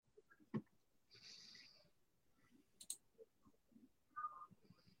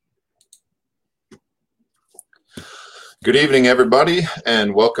Good evening, everybody,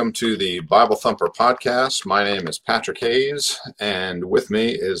 and welcome to the Bible Thumper podcast. My name is Patrick Hayes, and with me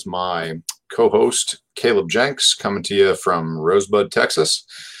is my co-host, Caleb Jenks, coming to you from Rosebud, Texas.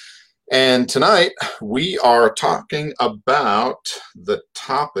 And tonight, we are talking about the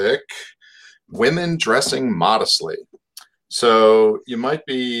topic, women dressing modestly. So you might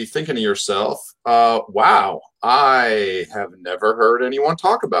be thinking to yourself, wow, I have never heard anyone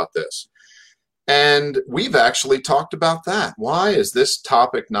talk about this. And we've actually talked about that. Why is this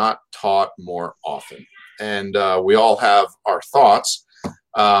topic not taught more often? And we all have our thoughts.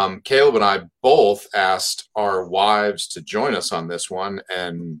 Caleb and I both asked our wives to join us on this one,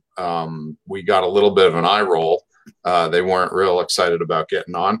 and we got a little bit of an eye roll. They weren't real excited about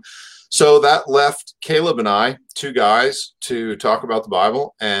getting on. So that left Caleb and I, two guys, to talk about the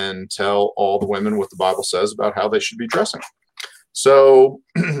Bible and tell all the women what the Bible says about how they should be dressing. So...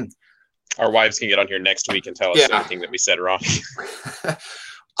 Our wives can get on here next week and tell us anything that we said wrong.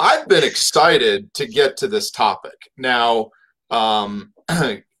 I've been excited to get to this topic. Now,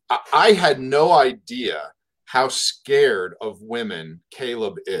 I had no idea how scared of women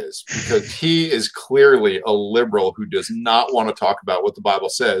Caleb is, because he is clearly a liberal who does not want to talk about what the Bible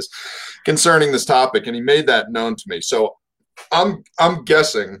says concerning this topic, and he made that known to me. So I'm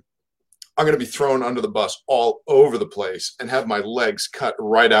guessing I'm going to be thrown under the bus all over the place and have my legs cut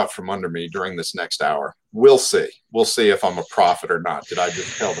right out from under me during this next hour. We'll see. We'll see if I'm a prophet or not. Did I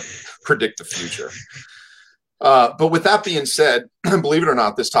just predict the future? But with that being said, believe it or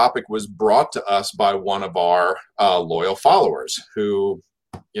not, this topic was brought to us by one of our loyal followers who,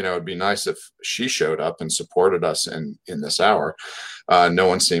 you know, it'd be nice if she showed up and supported us in this hour. No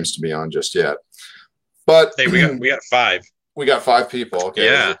one seems to be on just yet. But hey, we got five. We got five people. Okay,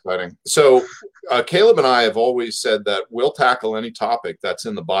 yeah. Exciting. So Caleb and I have always said that we'll tackle any topic that's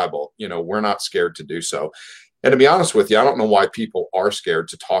in the Bible. You know, we're not scared to do so. And to be honest with you, I don't know why people are scared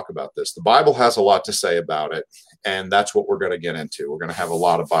to talk about this. The Bible has a lot to say about it, and that's what we're going to get into. We're going to have a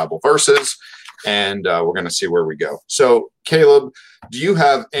lot of Bible verses, and we're going to see where we go. So, Caleb, do you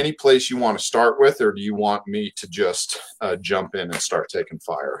have any place you want to start with, or do you want me to just jump in and start taking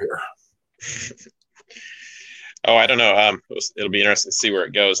fire here? Oh, I don't know. It'll be interesting to see where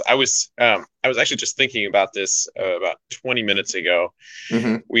it goes. I was actually just thinking about this about 20 minutes ago.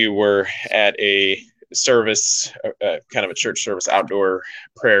 Mm-hmm. We were at a service, kind of a church service, outdoor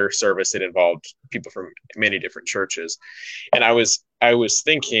prayer service. It involved people from many different churches, and I was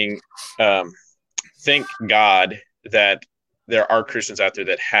thinking, thank God that there are Christians out there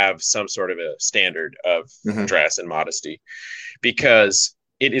that have some sort of a standard of dress and modesty, because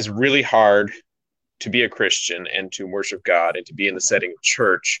it is really hard to be a Christian and to worship God and to be in the setting of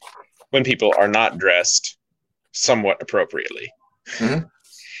church when people are not dressed somewhat appropriately. Mm-hmm.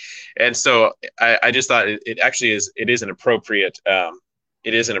 And so I just thought it is an appropriate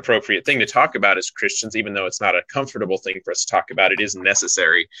thing to talk about as Christians, even though it's not a comfortable thing for us to talk about. It is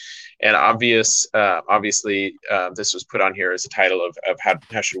necessary. And obviously, this was put on here as a title of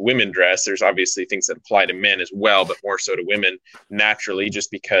how should women dress. There's obviously things that apply to men as well, but more so to women naturally, just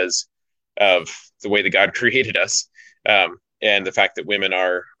because of the way that God created us, and the fact that women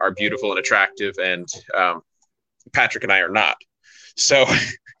are beautiful and attractive, and Patrick and I are not. So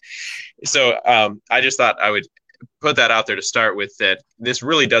I just thought I would put that out there to start with, that this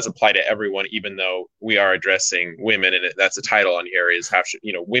really does apply to everyone, even though we are addressing women, and that's the title on here is how should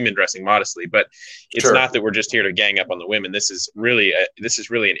women dressing modestly. But it's Sure. Not that we're just here to gang up on the women. This is really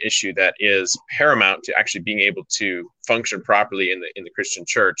an issue that is paramount to actually being able to function properly in the Christian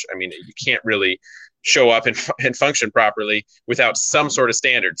church. I mean, you can't really show up and function properly without some sort of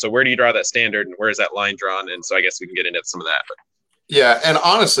standard. So where do you draw that standard, and where is that line drawn? And so I guess we can get into some of that. But yeah, and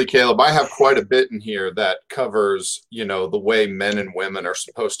honestly, Caleb, I have quite a bit in here that covers, the way men and women are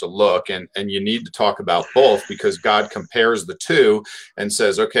supposed to look, and you need to talk about both, because God compares the two and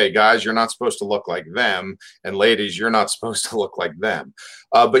says, okay, guys, you're not supposed to look like them, and ladies, you're not supposed to look like them.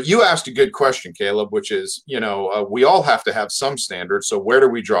 But you asked a good question, Caleb, which is, we all have to have some standards, so where do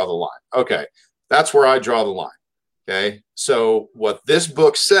we draw the line? Okay, that's where I draw the line. Okay, so what this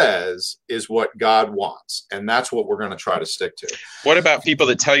book says is what God wants, and that's what we're going to try to stick to. What about people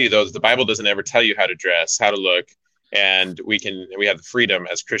that tell you, though, that the Bible doesn't ever tell you how to dress, how to look, and we have the freedom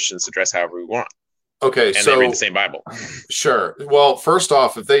as Christians to dress however we want? Okay, and so they read the same Bible. Sure. Well, first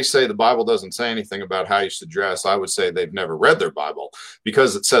off, if they say the Bible doesn't say anything about how you should dress, I would say they've never read their Bible,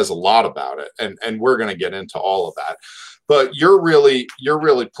 because it says a lot about it, and we're going to get into all of that. But you're really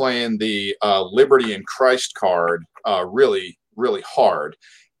playing the liberty in Christ card really, really hard.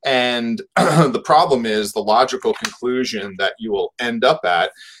 And the problem is, the logical conclusion that you will end up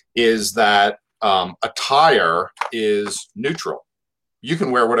at is that attire is neutral. You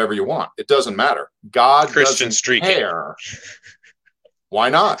can wear whatever you want. It doesn't matter. God Christian doesn't streaking. care. Why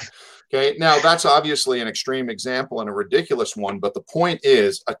not? Okay, now that's obviously an extreme example and a ridiculous one, but the point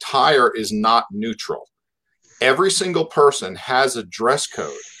is attire is not neutral. Every single person has a dress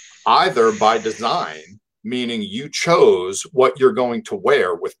code, either by design, meaning you chose what you're going to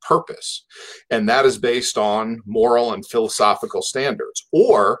wear with purpose, and that is based on moral and philosophical standards,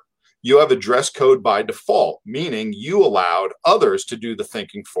 or you have a dress code by default, meaning you allowed others to do the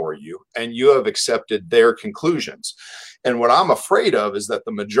thinking for you and you have accepted their conclusions. And what I'm afraid of is that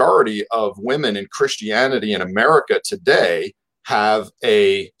the majority of women in Christianity in America today have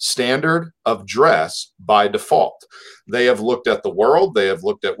a standard of dress by default. They have looked at the world, they have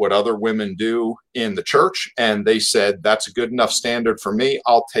looked at what other women do in the church, and they said, that's a good enough standard for me,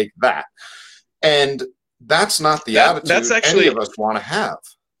 I'll take that. And that's not the attitude that's actually, any of us want to have.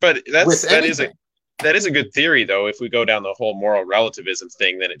 But that is a good theory, though. If we go down the whole moral relativism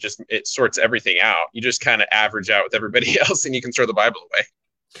thing, then it sorts everything out. You just kind of average out with everybody else, and you can throw the Bible away.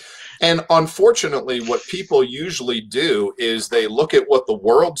 And unfortunately, what people usually do is they look at what the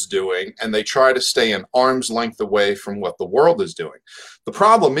world's doing and they try to stay an arm's length away from what the world is doing. The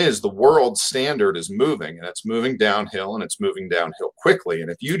problem is the world's standard is moving, and it's moving downhill, and it's moving downhill quickly.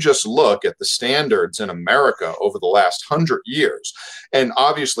 And if you just look at the standards in America over the last 100 years, and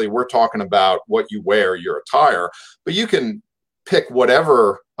obviously we're talking about what you wear, your attire, but you can pick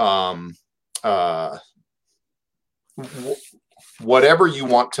whatever whatever you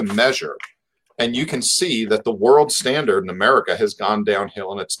want to measure, and you can see that the world standard in America has gone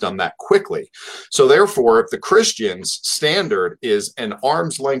downhill, and it's done that quickly. So therefore, if the Christian's standard is an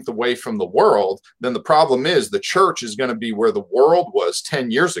arm's length away from the world, then the problem is the church is going to be where the world was 10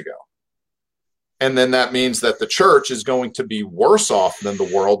 years ago. And then that means that the church is going to be worse off than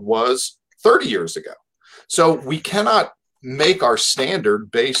the world was 30 years ago. So we cannot make our standard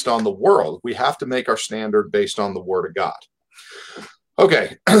based on the world. We have to make our standard based on the Word of God.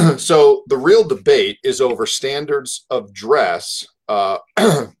 Okay, so the real debate is over standards of dress.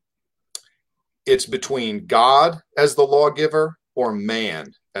 It's between God as the lawgiver or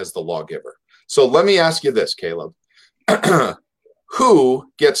man as the lawgiver. So let me ask you this, Caleb.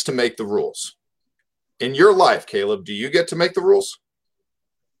 Who gets to make the rules? In your life, Caleb, do you get to make the rules?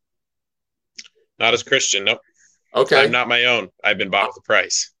 Not as Christian, nope. Okay. I'm not my own. I've been bought with a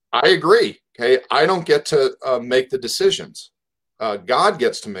price. I agree. Okay, I don't get to make the decisions. God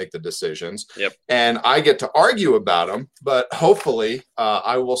gets to make the decisions, yep. And I get to argue about them, but hopefully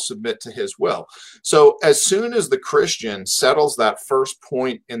I will submit to his will. So as soon as the Christian settles that first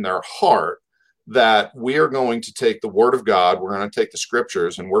point in their heart that we are going to take the Word of God, we're going to take the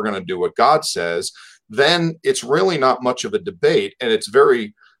Scriptures, and we're going to do what God says, then it's really not much of a debate, and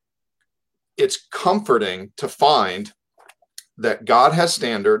it's comforting to find that God has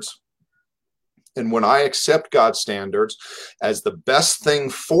standards. And when I accept God's standards as the best thing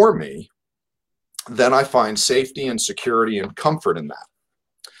for me, then I find safety and security and comfort in that.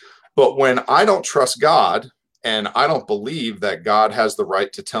 But when I don't trust God and I don't believe that God has the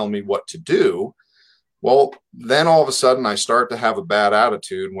right to tell me what to do, well, then all of a sudden I start to have a bad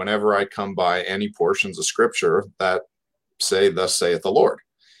attitude whenever I come by any portions of Scripture that say, "Thus saith the Lord."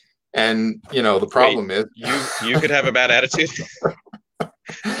 And, the problem is... You could have a bad attitude?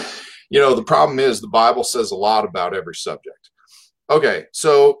 The problem is the Bible says a lot about every subject. Okay,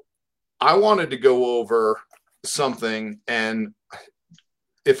 so I wanted to go over something, and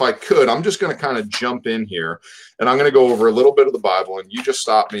if I could, I'm just going to kind of jump in here, and I'm going to go over a little bit of the Bible, and you just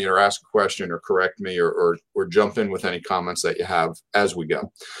stop me or ask a question or correct me or jump in with any comments that you have as we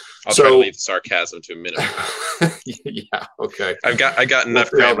go. I'll try to leave the sarcasm to a minute. Yeah, okay. I got enough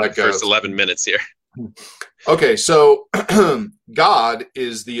ground in the first 11 minutes here. Okay, so God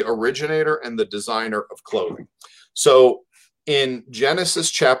is the originator and the designer of clothing. So in Genesis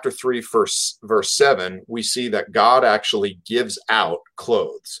chapter 3, verse 7, we see that God actually gives out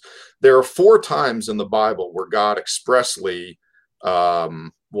clothes. There are 4 times in the Bible where God expressly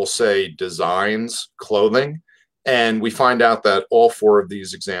will say designs clothing. And we find out that all 4 of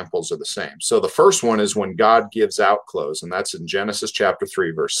these examples are the same. So the first one is when God gives out clothes, and that's in Genesis chapter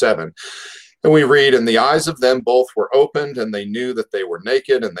 3, verse 7. And we read, "And the eyes of them both were opened, and they knew that they were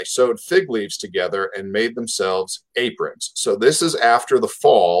naked, and they sewed fig leaves together and made themselves aprons." So this is after the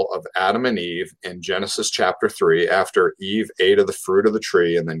fall of Adam and Eve in Genesis chapter 3, after Eve ate of the fruit of the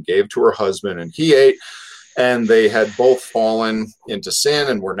tree and then gave to her husband, and he ate, and they had both fallen into sin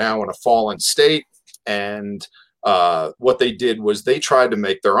and were now in a fallen state. And what they did was they tried to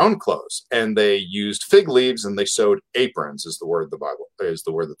make their own clothes, and they used fig leaves and they sewed aprons, is the word that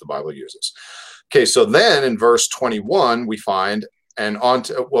the Bible uses. Okay, so then in verse 21 we find, and on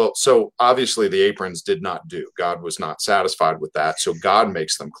to, well, so obviously the aprons did not do. God was not satisfied with that, so God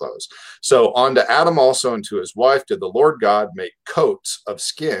makes them clothes. So on to Adam also and to his wife did the Lord God make coats of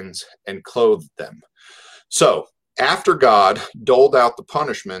skins and clothed them. So after God doled out the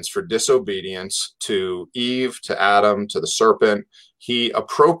punishments for disobedience to Eve, to Adam, to the serpent, he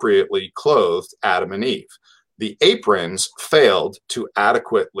appropriately clothed Adam and Eve. The aprons failed to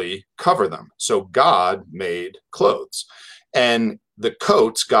adequately cover them, so God made clothes. And the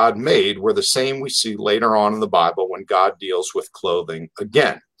coats God made were the same we see later on in the Bible when God deals with clothing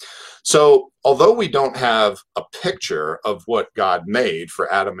again. So although we don't have a picture of what God made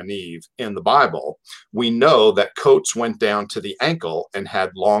for Adam and Eve in the Bible, we know that coats went down to the ankle and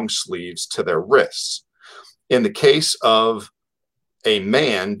had long sleeves to their wrists. In the case of a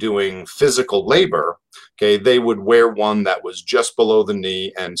man doing physical labor, okay, they would wear one that was just below the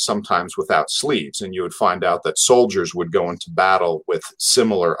knee and sometimes without sleeves. And you would find out that soldiers would go into battle with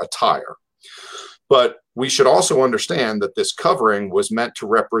similar attire. But we should also understand that this covering was meant to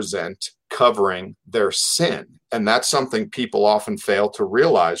represent covering their sin. And that's something people often fail to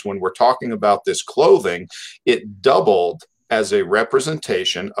realize when we're talking about this clothing. It doubled as a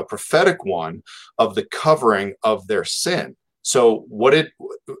representation, a prophetic one, of the covering of their sin. So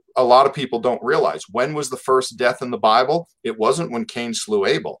a lot of people don't realize, when was the first death in the Bible? It wasn't when Cain slew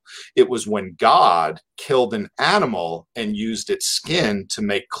Abel. It was when God killed an animal and used its skin to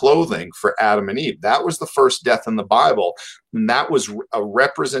make clothing for Adam and Eve. That was the first death in the Bible. And that was a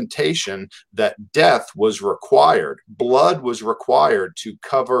representation that death was required. Blood was required to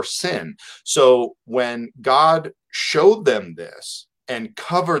cover sin. So when God showed them this and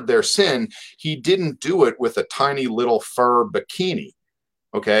covered their sin, he didn't do it with a tiny little fur bikini.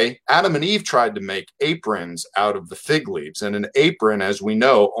 Okay, Adam and Eve tried to make aprons out of the fig leaves, and an apron, as we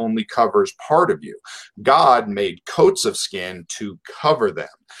know, only covers part of you. God made coats of skin to cover them,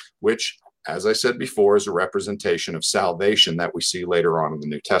 which, as I said before, is a representation of salvation that we see later on in the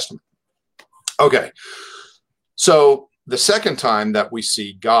New Testament. Okay, so the second time that we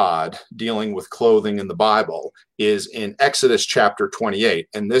see God dealing with clothing in the Bible is in Exodus chapter 28,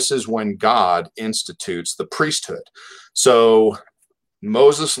 and this is when God institutes the priesthood. So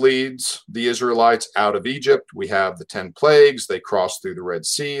Moses leads the Israelites out of Egypt. We have the 10 plagues. They cross through the Red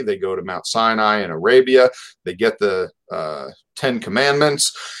Sea. They go to Mount Sinai in Arabia. They get the 10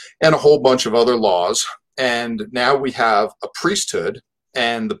 commandments and a whole bunch of other laws. And now we have a priesthood,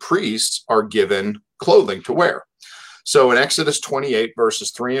 and the priests are given clothing to wear. So in Exodus 28,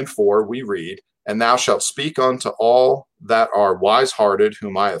 verses 3 and 4, we read, "And thou shalt speak unto all that are wise-hearted,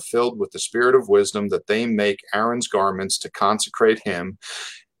 whom I have filled with the spirit of wisdom, that they make Aaron's garments to consecrate him,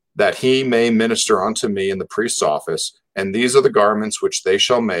 that he may minister unto me in the priest's office. And these are the garments which they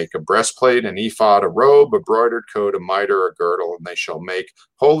shall make: a breastplate, an ephod, a robe, a broidered coat, a mitre, a girdle. And they shall make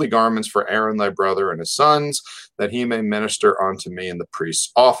holy garments for Aaron thy brother and his sons, that he may minister unto me in the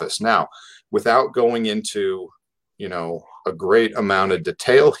priest's office." Now, without going into a great amount of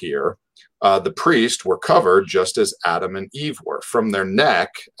detail here, the priests were covered just as Adam and Eve were, from their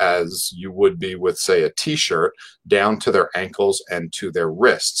neck, as you would be with, say, a t-shirt, down to their ankles and to their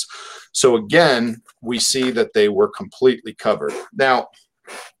wrists. So again, we see that they were completely covered. Now,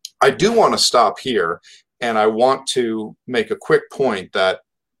 I do want to stop here, and I want to make a quick point that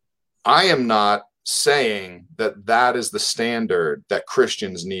I am not saying that that is the standard that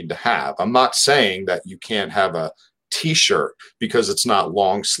Christians need to have. I'm not saying that you can't have a t-shirt because it's not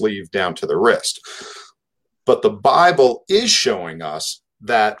long sleeve down to the wrist. But the Bible is showing us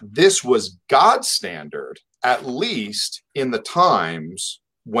that this was God's standard, at least in the times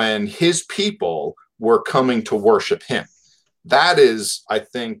when his people were coming to worship him. That is, I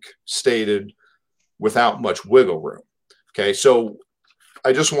think, stated without much wiggle room. Okay, so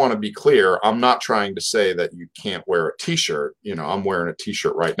I just want to be clear. I'm not trying to say that you can't wear a t-shirt. I'm wearing a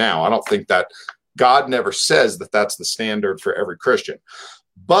t-shirt right now. I don't think that God never says that that's the standard for every Christian.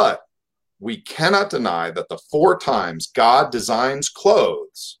 But we cannot deny that the 4 times God designs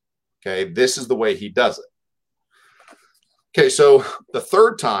clothes, okay, this is the way he does it. Okay, so the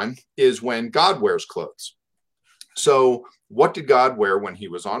third time is when God wears clothes. So what did God wear when he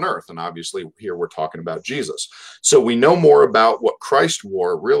was on earth? And obviously here we're talking about Jesus. So we know more about what Christ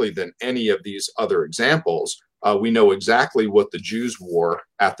wore really than any of these other examples. We know exactly what the Jews wore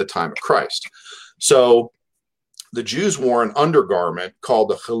at the time of Christ. So the Jews wore an undergarment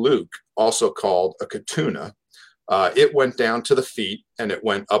called a chaluk, also called a ketuna, It went down to the feet and it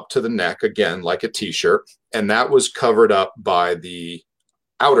went up to the neck, again, like a t-shirt. And that was covered up by the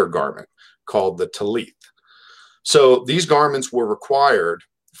outer garment called the talith. So these garments were required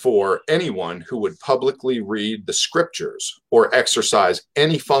for anyone who would publicly read the scriptures or exercise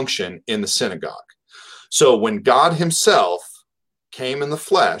any function in the synagogue. So when God himself came in the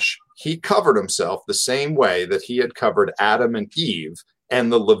flesh, he covered himself the same way that he had covered Adam and Eve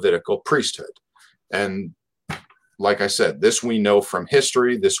and the Levitical priesthood. And like I said, this we know from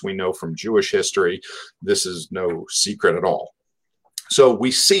history, this we know from Jewish history. This is no secret at all. So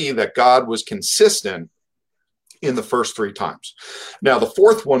we see that God was consistent in the first three times. Now, the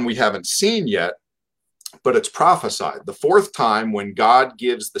fourth one we haven't seen yet, but it's prophesied. The fourth time when God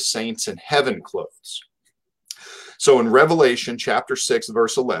gives the saints in heaven clothes. So in Revelation chapter 6,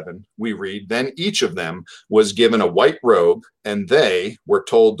 verse 11, we read, "Then each of them was given a white robe, and they were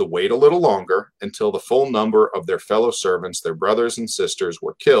told to wait a little longer until the full number of their fellow servants, their brothers and sisters,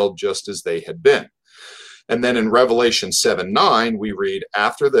 were killed just as they had been." And then in Revelation 7:9, we read,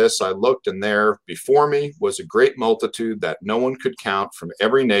 "After this I looked, and there before me was a great multitude that no one could count, from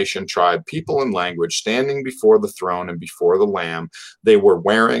every nation, tribe, people, and language, standing before the throne and before the Lamb. They were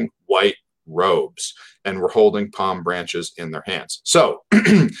wearing white robes and were holding palm branches in their hands." So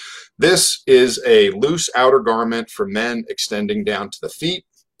this is a loose outer garment for men extending down to the feet.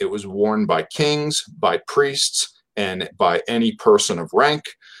 It was worn by kings, by priests, and by any person of rank.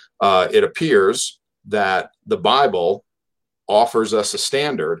 It appears that the Bible offers us a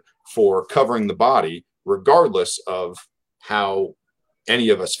standard for covering the body, regardless of how any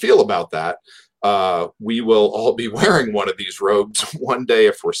of us feel about that. We will all be wearing one of these robes one day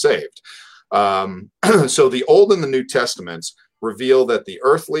if we're saved. So the Old and the New Testaments reveal that the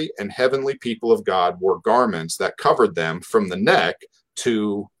earthly and heavenly people of God wore garments that covered them from the neck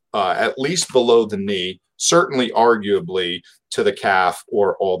to at least below the knee, certainly arguably to the calf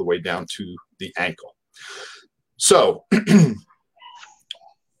or all the way down to the ankle. So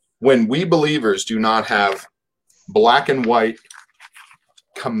when we believers do not have black and white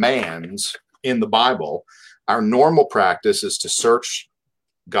commands in the Bible, our normal practice is to search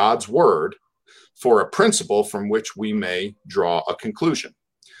God's word for a principle from which we may draw a conclusion.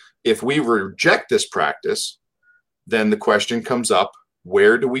 If we reject this practice, then the question comes up,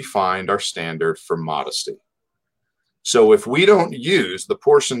 where do we find our standard for modesty? So if we don't use the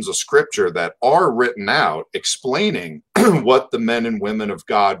portions of scripture that are written out explaining what the men and women of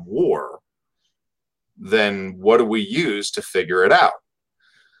God wore, then what do we use to figure it out?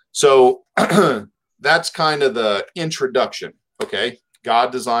 So that's kind of the introduction, okay?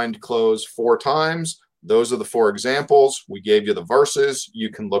 God designed clothes 4 times. Those are the 4 examples. We gave you the verses. You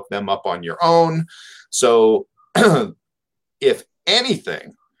can look them up on your own. So if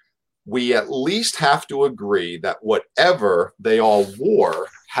anything, we at least have to agree that whatever they all wore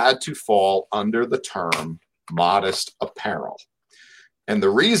had to fall under the term modest apparel. And the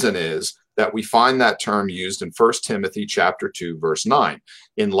reason is that we find that term used in 1 Timothy chapter 2, verse 9.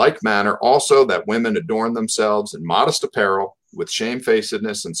 "In like manner also that women adorn themselves in modest apparel, with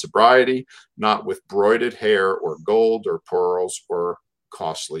shamefacedness and sobriety, not with broided hair or gold or pearls or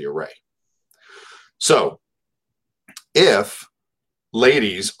costly array." So if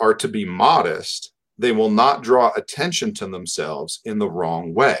ladies are to be modest, they will not draw attention to themselves in the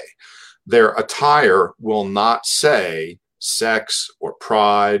wrong way. Their attire will not say sex or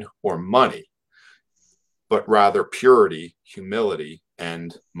pride or money, but rather purity, humility,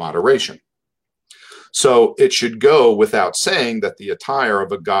 and moderation. So it should go without saying that the attire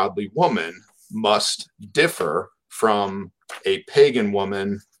of a godly woman must differ from a pagan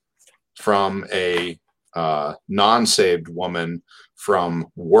woman, from a non-saved woman, from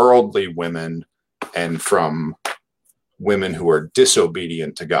worldly women, and from women who are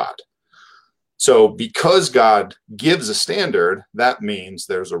disobedient to God. So because God gives a standard, that means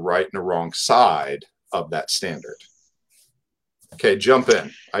there's a right and a wrong side of that standard. Okay, jump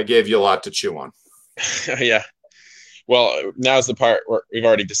in. I gave you a lot to chew on. Yeah. Well, now's the part where we've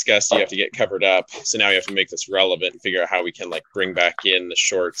already discussed you have to get covered up. So now we have to make this relevant and figure out how we can bring back in the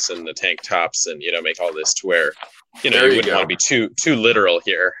shorts and the tank tops and, make all this to where, you wouldn't want to be too literal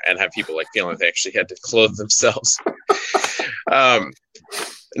here and have people feeling like they actually had to clothe themselves.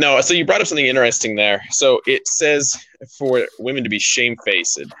 No, so you brought up something interesting there. So it says for women to be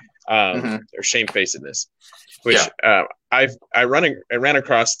shamefaced, or shamefacedness, which I ran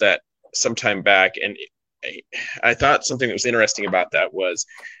across that sometime back, and I thought something that was interesting about that was,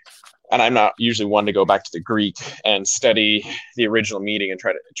 and I'm not usually one to go back to the Greek and study the original meaning and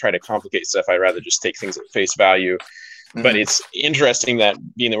try to complicate stuff. I'd rather just take things at face value. But it's interesting that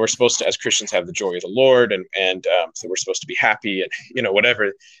being that we're supposed to, as Christians, have the joy of the Lord, and so we're supposed to be happy, and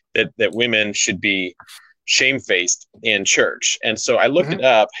whatever, that women should be shamefaced in church. And so I looked it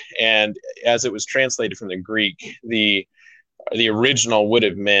up, and as it was translated from the Greek, the original would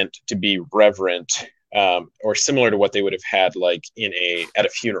have meant to be reverent, or similar to what they would have had like at a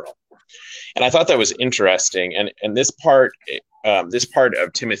funeral. And I thought that was interesting. And this part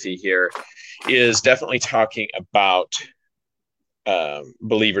of Timothy here is definitely talking about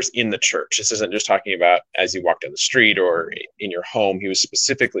believers in the church. This isn't just talking about as you walk down the street or in your home. He was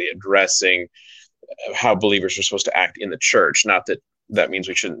specifically addressing how believers are supposed to act in the church. Not that means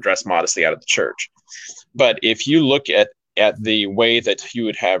we shouldn't dress modestly out of the church. But if you look at the way that you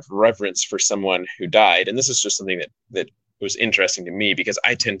would have reverence for someone who died, and this is just something that was interesting to me, because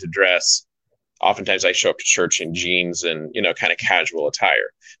I tend to dress, oftentimes I show up to church in jeans and, kind of casual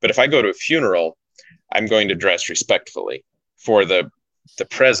attire. But if I go to a funeral, I'm going to dress respectfully for the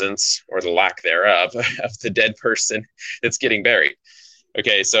presence, or the lack thereof, of the dead person that's getting buried.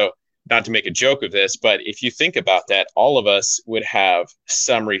 Okay, so not to make a joke of this, but if you think about that, all of us would have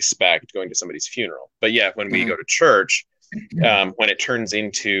some respect going to somebody's funeral. But yeah, when we go to church, when it turns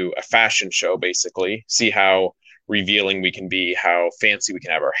into a fashion show, basically, see how revealing we can be, how fancy we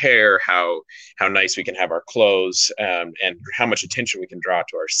can have our hair, how nice we can have our clothes, and how much attention we can draw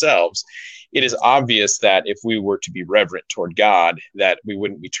to ourselves. It is obvious that if we were to be reverent toward God, that we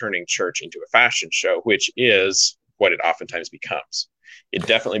wouldn't be turning church into a fashion show, which is what it oftentimes becomes. It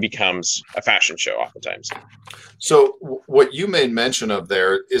definitely becomes a fashion show oftentimes. So what you made mention of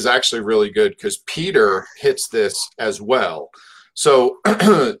there is actually really good, because Peter hits this as well. So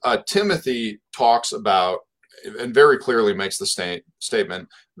Timothy talks about, and very clearly makes the statement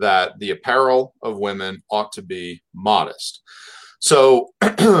that the apparel of women ought to be modest. So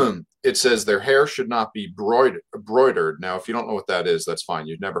it says their hair should not be broidered. Now, if you don't know what that is, that's fine.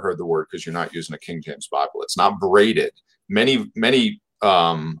 You've never heard the word because you're not using a King James Bible. It's not braided. Many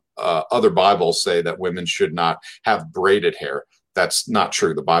other Bibles say that women should not have braided hair. That's not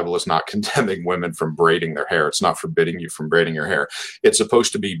true. The Bible is not condemning women from braiding their hair. It's not forbidding you from braiding your hair. It's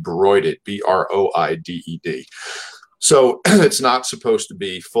supposed to be broided, broided. So it's not supposed to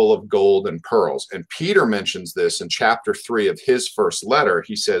be full of gold and pearls. And Peter mentions this in chapter 3 of his first letter.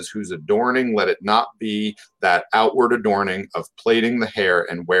 He says, whose adorning, let it not be that outward adorning of plaiting the hair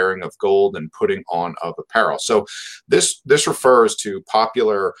and wearing of gold and putting on of apparel. So this refers to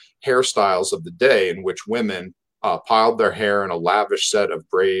popular hairstyles of the day in which women piled their hair in a lavish set of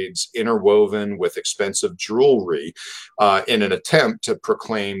braids interwoven with expensive jewelry in an attempt to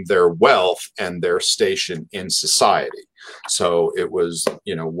proclaim their wealth and their station in society. So it was,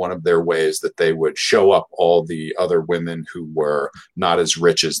 one of their ways that they would show up all the other women who were not as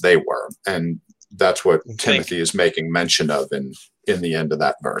rich as they were. And that's what Timothy is making mention of in the end of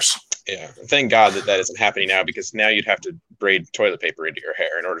that verse. Yeah, thank God that isn't happening now, because now you'd have to braid toilet paper into your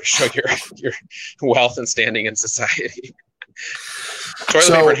hair in order to show your wealth and standing in society. Toilet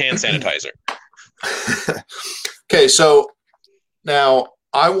paper and hand sanitizer. Okay, so now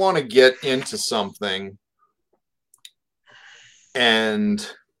I want to get into something, and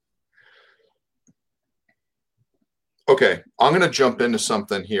okay, I'm going to jump into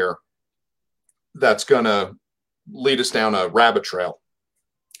something here that's going to lead us down a rabbit trail.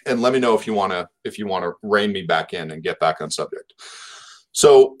 And let me know if you want to rein me back in and get back on subject.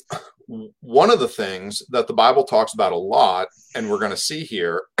 So one of the things that the Bible talks about a lot, and we're going to see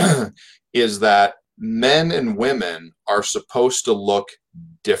here, is that men and women are supposed to look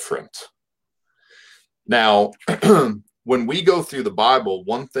different. Now, when we go through the Bible,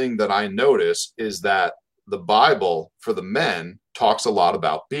 one thing that I notice is that the Bible for the men talks a lot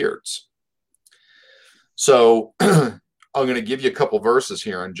about beards. So I'm going to give you a couple verses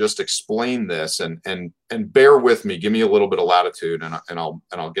here and just explain this, and bear with me. Give me a little bit of latitude, and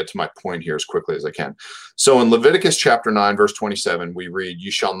I'll get to my point here as quickly as I can. So in Leviticus chapter 9, verse 27, we read, "You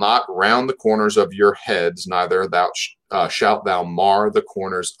shall not round the corners of your heads, neither shalt thou mar the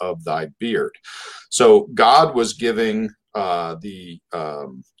corners of thy beard." So God was giving the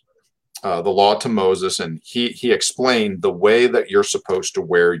law to Moses, and he explained the way that you're supposed to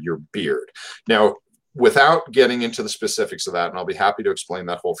wear your beard. Now, without getting into the specifics of that, and I'll be happy to explain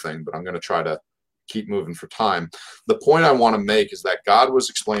that whole thing, but I'm going to try to keep moving for time. The point I want to make is that God was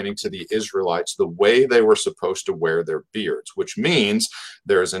explaining to the Israelites the way they were supposed to wear their beards, which means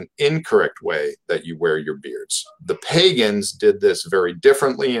there's an incorrect way that you wear your beards. The pagans did this very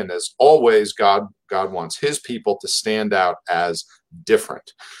differently, and as always, God wants his people to stand out as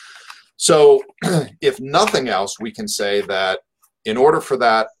different. So if nothing else, we can say that in order for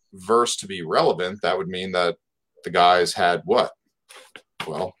that verse to be relevant, that would mean that The guys had what?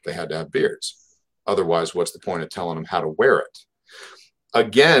 Well, they had to have beards. Otherwise, what's the point of telling them how to wear it?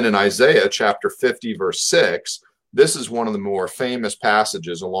 Again, in Isaiah chapter 50, verse 6, this is one of the more famous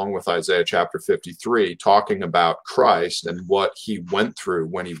passages, along with Isaiah chapter 53, talking about Christ and what he went through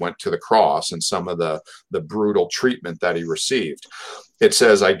when he went to the cross and some of the brutal treatment that he received. It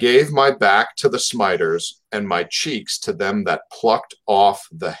says, I gave my back to the smiters and my cheeks to them that plucked off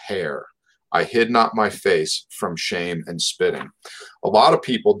the hair. I hid not my face from shame and spitting. A lot of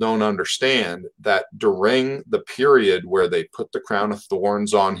people don't understand that during the period where they put the crown of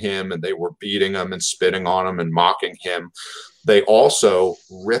thorns on him and they were beating him and spitting on him and mocking him, they also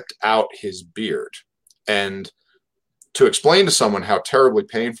ripped out his beard. And to explain to someone how terribly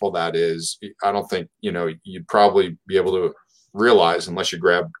painful that is, I don't think, you'd probably be able to realize unless you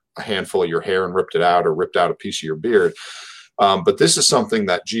grabbed a handful of your hair and ripped it out or ripped out a piece of your beard. But this is something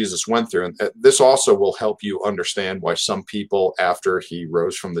that Jesus went through. And this also will help you understand why some people, after he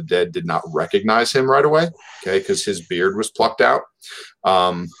rose from the dead, did not recognize him right away, okay, because his beard was plucked out.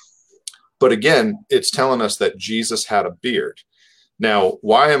 But again, it's telling us that Jesus had a beard. Now,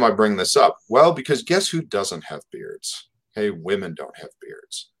 why am I bringing this up? Well, because guess who doesn't have beards? Hey, women don't have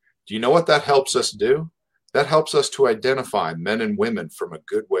beards. Do you know what that helps us do? That helps us to identify men and women from a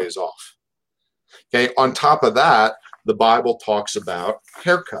good ways off. Okay, on top of that, the Bible talks about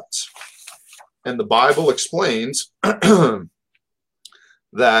haircuts. And the Bible explains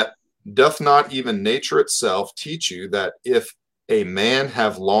that doth not even nature itself teach you that if a man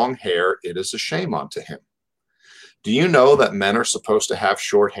have long hair, it is a shame unto him. Do you know that men are supposed to have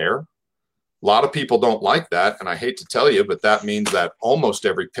short hair? A lot of people don't like that, and I hate to tell you, but that means that almost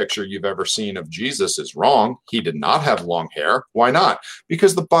every picture you've ever seen of Jesus is wrong. He did not have long hair. Why not?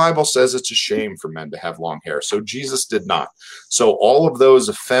 Because the Bible says it's a shame for men to have long hair. So Jesus did not. So all of those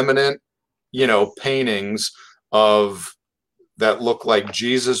effeminate, paintings of that look like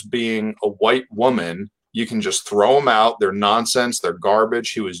Jesus being a white woman, you can just throw them out. They're nonsense. They're garbage.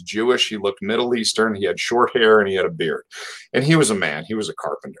 He was Jewish. He looked Middle Eastern. He had short hair and he had a beard. And he was a man. He was a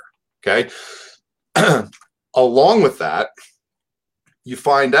carpenter. Okay. Along with that, you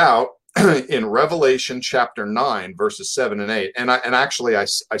find out in Revelation chapter 9, verses 7 and 8. And actually I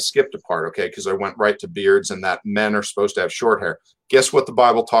skipped a part, okay, because I went right to beards and that men are supposed to have short hair. Guess what the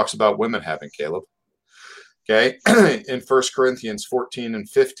Bible talks about women having, Caleb? Okay. In 1 Corinthians 14 and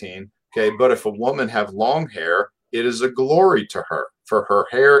 15. Okay. But if a woman have long hair, it is a glory to her, for her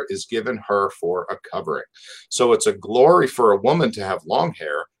hair is given her for a covering. So it's a glory for a woman to have long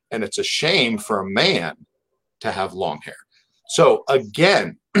hair. And it's a shame for a man to have long hair. So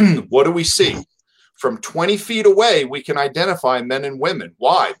again, what do we see? From 20 feet away, we can identify men and women.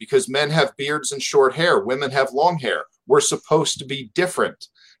 Why? Because men have beards and short hair. Women have long hair. We're supposed to be different.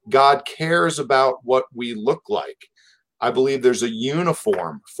 God cares about what we look like. I believe there's a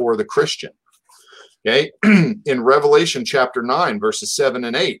uniform for the Christian. Okay. In Revelation chapter 9, verses 7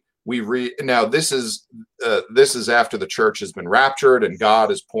 and 8, we read, now this is after the church has been raptured and God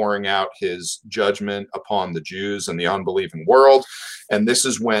is pouring out his judgment upon the Jews and the unbelieving world. And this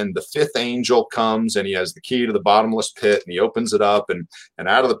is when the fifth angel comes and he has the key to the bottomless pit and he opens it up and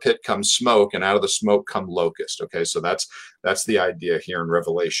out of the pit comes smoke and out of the smoke come locusts. Okay, so that's the idea here in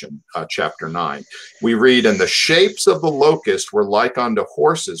Revelation chapter 9. We read, and the shapes of the locust were like unto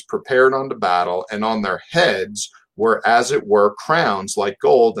horses prepared unto battle, and on their heads were as it were crowns like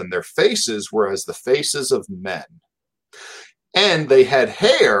gold, and their faces were as the faces of men. And they had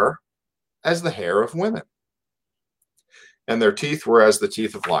hair as the hair of women. And their teeth were as the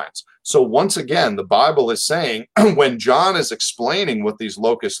teeth of lions. So once again, the Bible is saying, when John is explaining what these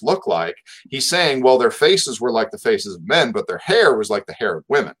locusts look like, he's saying, well, their faces were like the faces of men, but their hair was like the hair of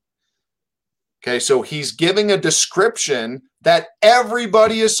women. Okay, so he's giving a description that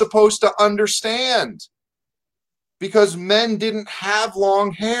everybody is supposed to understand. Because men didn't have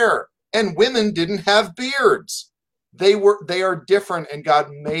long hair and women didn't have beards. They are different, and God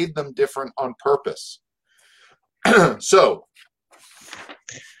made them different on purpose. So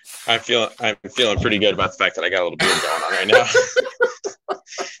I'm feeling pretty good about the fact that I got a little beard going on right now.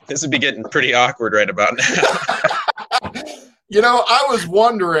 This would be getting pretty awkward right about now. I was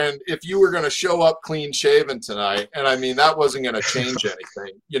wondering if you were going to show up clean shaven tonight, and I mean that wasn't going to change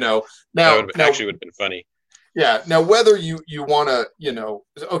anything. Now that would have been funny. Yeah. Now, whether you want to,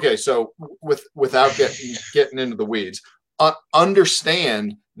 okay, so without getting into the weeds,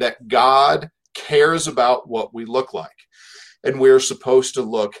 understand that God cares about what we look like, and we're supposed to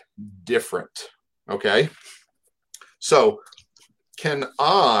look different. Okay. So can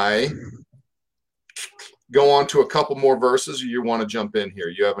I go on to a couple more verses, or you want to jump in here?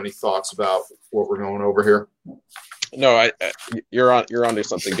 You have any thoughts about what we're going over here? No, you're onto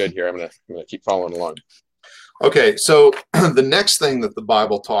something good here. I'm gonna keep following along. Okay, so the next thing that the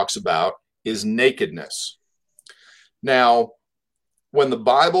Bible talks about is nakedness. Now, when the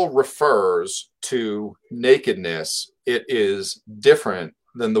Bible refers to nakedness, it is different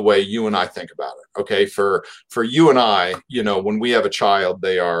than the way you and I think about it. Okay, for you and I, when we have a child,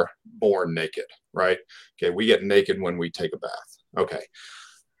 they are born naked, right? Okay, we get naked when we take a bath. Okay.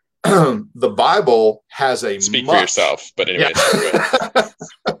 The Bible has a Speak for yourself, but anyways. Yeah.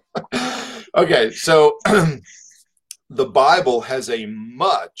 Okay, so the Bible has a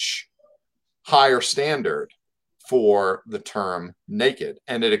much higher standard for the term naked,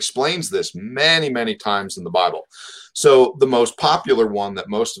 and it explains this many, many times in the Bible. So the most popular one that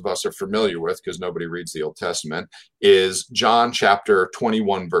most of us are familiar with, because nobody reads the Old Testament, is John chapter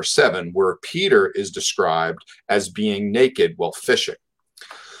 21, verse 7, where Peter is described as being naked while fishing.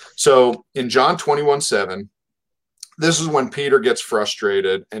 So in John 21:7, this is when Peter gets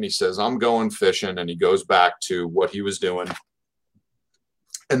frustrated and he says, I'm going fishing, and he goes back to what he was doing.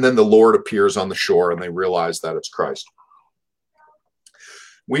 And then the Lord appears on the shore and they realize that it's Christ.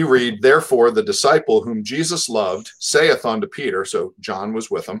 We read, therefore, the disciple whom Jesus loved saith unto Peter, so John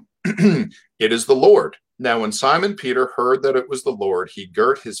was with him, it is the Lord. Now, when Simon Peter heard that it was the Lord, he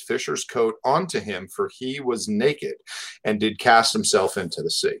girt his fisher's coat onto him, for he was naked, and did cast himself into the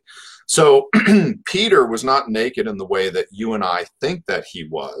sea. So Peter was not naked in the way that you and I think that he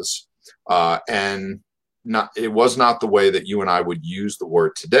was, and it was not the way that you and I would use the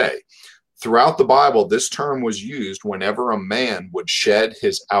word today. Throughout the Bible, this term was used whenever a man would shed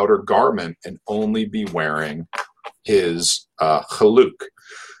his outer garment and only be wearing his chaluk.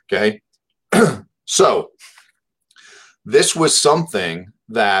 Okay, so this was something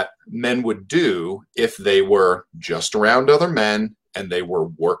that men would do if they were just around other men and they were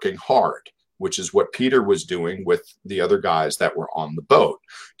working hard, which is what Peter was doing with the other guys that were on the boat.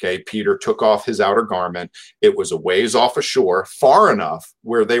 Okay, Peter took off his outer garment. It was a ways off ashore, far enough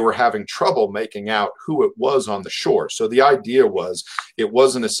where they were having trouble making out who it was on the shore. So the idea was, it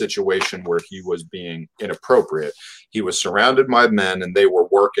wasn't a situation where he was being inappropriate. He was surrounded by men and they were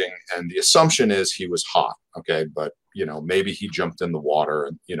working, and the assumption is he was hot. Okay, but maybe he jumped in the water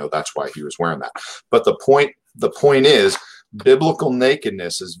and that's why he was wearing that. But the point is, biblical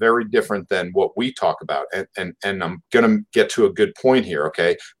nakedness is very different than what we talk about. And I'm going to get to a good point here,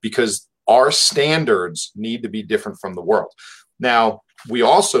 okay? Because our standards need to be different from the world. Now, we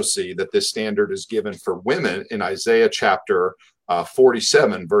also see that this standard is given for women in Isaiah chapter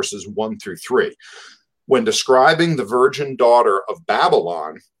 47, verses 1 through 3. When describing the virgin daughter of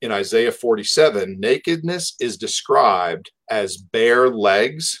Babylon in Isaiah 47, nakedness is described as bare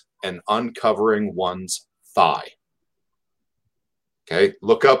legs and uncovering one's thigh. Okay,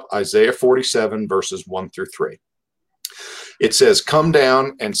 look up Isaiah 47, verses 1 through 3. It says, come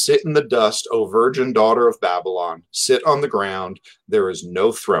down and sit in the dust, O virgin daughter of Babylon. Sit on the ground, there is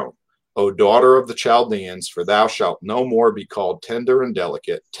no throne. O daughter of the Chaldeans, for thou shalt no more be called tender and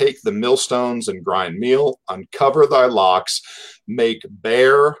delicate. Take the millstones and grind meal, uncover thy locks, make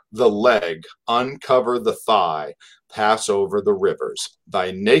bare the leg, uncover the thigh, pass over the rivers.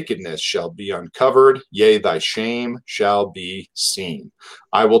 Thy nakedness shall be uncovered, yea, thy shame shall be seen.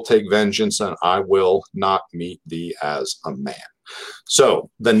 I will take vengeance, and I will not meet thee as a man. So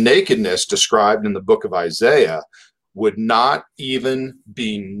the nakedness described in the book of Isaiah would not even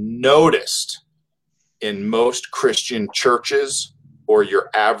be noticed in most Christian churches or your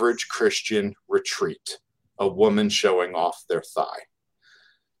average Christian retreat, a woman showing off their thigh.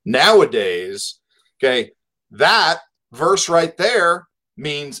 Nowadays, okay, that verse right there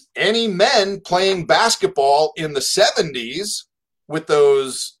means any men playing basketball in the 70s with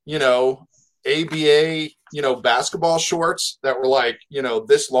those, ABA, basketball shorts that were like,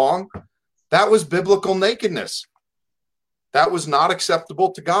 this long, that was biblical nakedness. That was not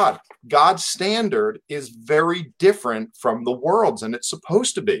acceptable to God. God's standard is very different from the world's, and it's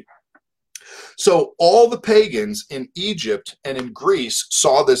supposed to be. So all the pagans in Egypt and in Greece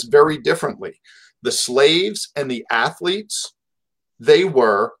saw this very differently. The slaves and the athletes, they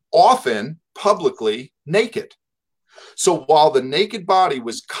were often publicly naked. So while the naked body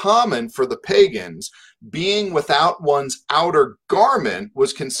was common for the pagans, being without one's outer garment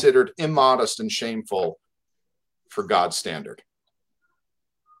was considered immodest and shameful for God's standard.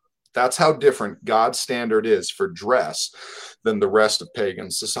 That's how different God's standard is for dress than the rest of pagan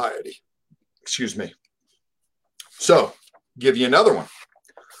society. Excuse me. So, give you another one.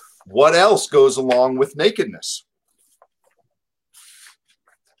 What else goes along with nakedness?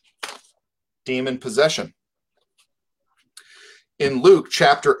 Demon possession. in Luke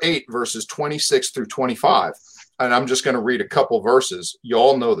chapter 8, verses 26 through 25. And I'm just going to read a couple verses. You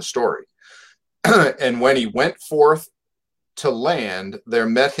all know the story. And when he went forth to land, there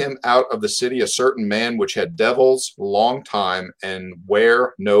met him out of the city a certain man which had devils long time, and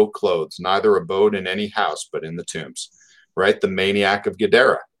wear no clothes, neither abode in any house, but in the tombs. Right? The maniac of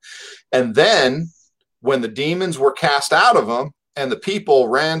Gadara. And then when the demons were cast out of him, and the people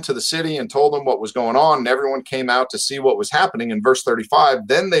ran to the city and told them what was going on, and everyone came out to see what was happening. In verse 35,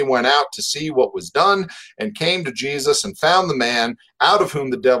 then they went out to see what was done, and came to Jesus, and found the man out of whom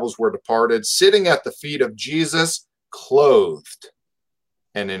the devils were departed, sitting at the feet of Jesus, clothed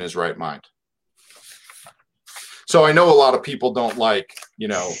and in his right mind. So I know a lot of people don't like,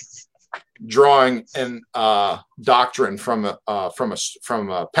 drawing an doctrine from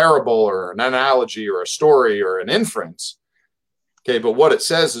a parable or an analogy or a story or an inference. Okay, but what it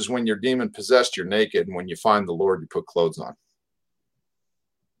says is when you're demon possessed, you're naked, and when you find the Lord, you put clothes on.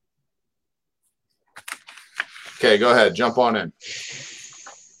 Okay, go ahead, jump on in.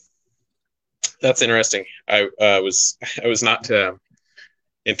 That's interesting. I was not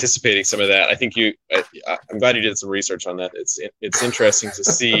anticipating some of that. I think I'm glad you did some research on that. It's interesting to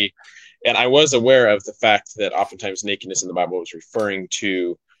see, and I was aware of the fact that oftentimes nakedness in the Bible was referring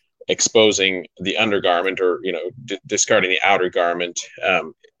to exposing the undergarment, or discarding the outer garment,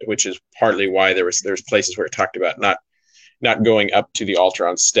 which is partly why there's places where it talked about not going up to the altar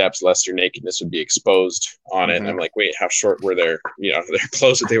on steps lest your nakedness would be exposed on it. And I'm like, wait, how short were their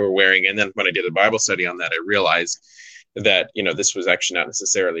clothes that they were wearing? And then when I did a Bible study on that, I realized that this was actually not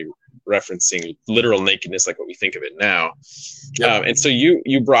necessarily referencing literal nakedness like what we think of it now. Yep. And so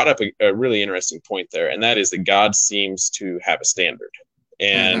you brought up a really interesting point there, and that is that God seems to have a standard.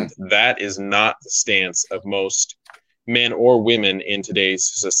 And that is not the stance of most men or women in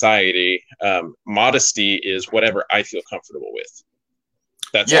today's society. Modesty is whatever I feel comfortable with.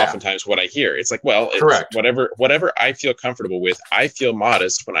 That's oftentimes what I hear. It's like, well, it's whatever I feel comfortable with. I feel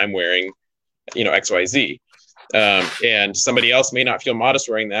modest when I'm wearing, XYZ. And somebody else may not feel modest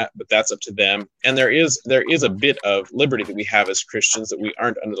wearing that, but that's up to them. And there is a bit of liberty that we have as Christians, that we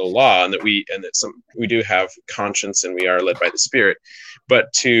aren't under the law, and that we do have conscience, and we are led by the Spirit.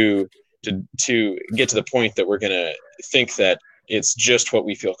 But to get to the point that we're going to think that it's just what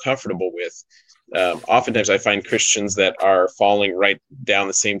we feel comfortable with. Oftentimes I find Christians that are falling right down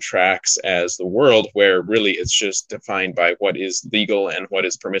the same tracks as the world, where really it's just defined by what is legal and what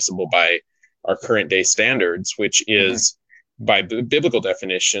is permissible by our current day standards, which is by biblical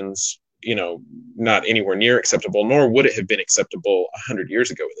definitions, not anywhere near acceptable, nor would it have been acceptable 100 years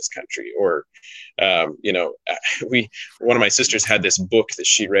ago in this country. Or, one of my sisters had this book that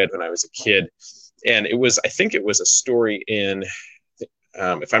she read when I was a kid, and I think it was a story in,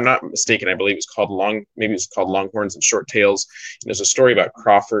 if I'm not mistaken, I believe it's called Longhorns and Short Tails. And there's a story about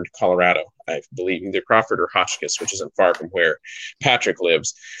Crawford, Colorado, I believe, either Crawford or Hotchkiss, which isn't far from where Patrick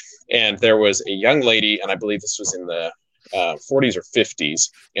lives. And there was a young lady, and I believe this was in the 40s or 50s,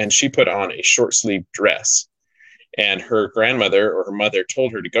 and she put on a short sleeve dress. And her grandmother or her mother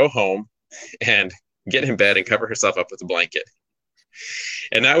told her to go home and get in bed and cover herself up with a blanket.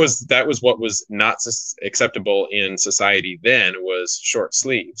 And that was what was not acceptable in society then, was short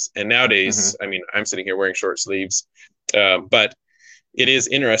sleeves. And nowadays, I mean, I'm sitting here wearing short sleeves, but it is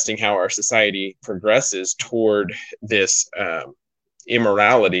interesting how our society progresses toward this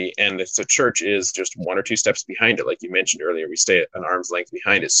immorality, and the church is just one or two steps behind it. Like you mentioned earlier, we stay at an arm's length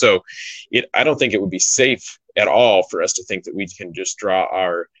behind it. So I don't think it would be safe at all for us to think that we can just draw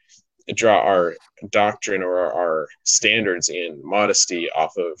our doctrine or our standards in modesty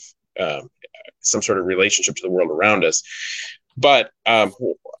off of some sort of relationship to the world around us. But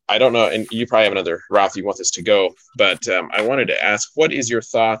I don't know, and you probably have another route you want this to go, but I wanted to ask, what is your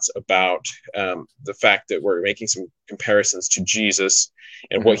thoughts about the fact that we're making some comparisons to Jesus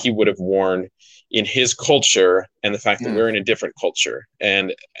and what he would have worn in his culture, and the fact that we're in a different culture?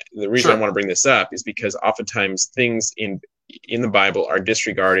 And the reason I want to bring this up is because oftentimes things in the Bible are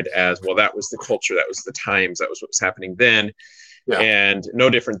disregarded as, well, that was the culture, that was the times, that was what was happening then. Yeah. And no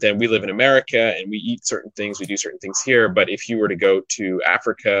different than we live in America and we eat certain things, we do certain things here. But if you were to go to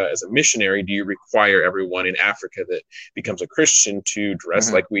Africa as a missionary, do you require everyone in Africa that becomes a Christian to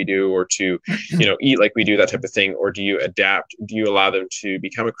dress like we do, or to, eat like we do, that type of thing? Or do you adapt? Do you allow them to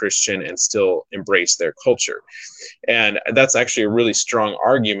become a Christian and still embrace their culture? And that's actually a really strong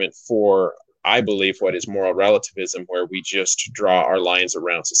argument for, I believe, what is moral relativism, where we just draw our lines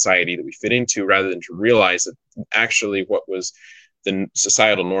around society that we fit into, rather than to realize that actually what was the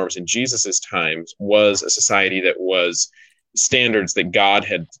societal norms in Jesus's times was a society that was standards that God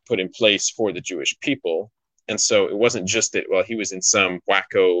had put in place for the Jewish people. And so it wasn't just that, well, he was in some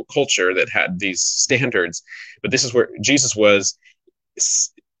wacko culture that had these standards, but this is where Jesus was.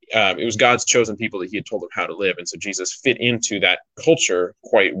 It was God's chosen people that he had told them how to live. And so Jesus fit into that culture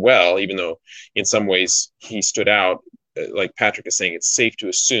quite well, even though in some ways he stood out. Like Patrick is saying, it's safe to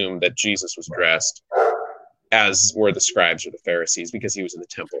assume that Jesus was dressed as were the scribes or the Pharisees because he was in the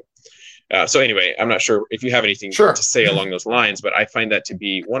temple. So anyway, I'm not sure if you have anything Sure. to say along those lines, but I find that to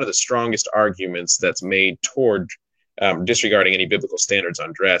be one of the strongest arguments that's made toward disregarding any biblical standards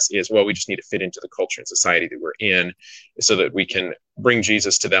on dress is, well, we just need to fit into the culture and society that we're in so that we can bring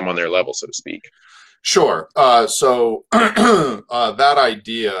Jesus to them on their level, so to speak. Sure. So that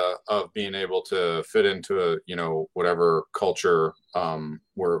idea of being able to fit into whatever culture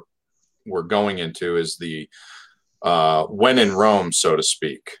we're going into is the when in Rome, so to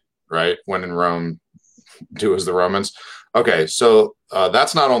speak, right? When in Rome, do as the Romans. Okay, so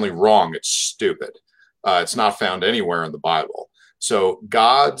that's not only wrong, it's stupid. It's not found anywhere in the Bible. So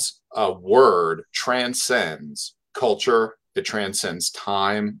God's word transcends culture. It transcends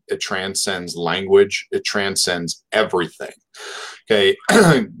time. It transcends language. It transcends everything. Okay.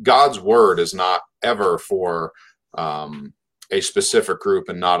 God's word is not ever for a specific group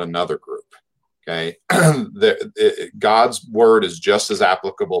and not another group. Okay. God's word is just as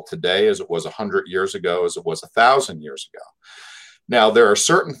applicable today as it was 100 years ago, as it was 1,000 years ago. Now, there are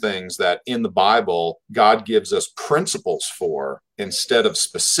certain things that in the Bible, God gives us principles for instead of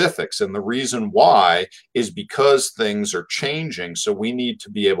specifics. And the reason why is because things are changing. So we need to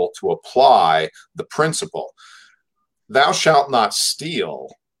be able to apply the principle. Thou shalt not steal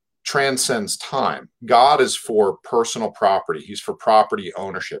transcends time. God is for personal property. He's for property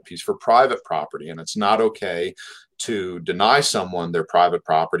ownership. He's for private property. And it's not okay to deny someone their private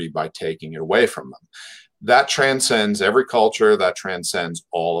property by taking it away from them. That transcends every culture, that transcends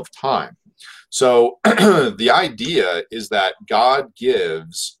all of time. So the idea is that God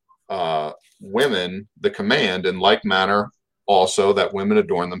gives women the command in like manner also that women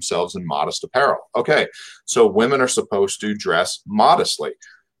adorn themselves in modest apparel. Okay, so women are supposed to dress modestly.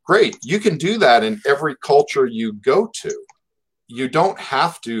 Great, you can do that in every culture you go to. You don't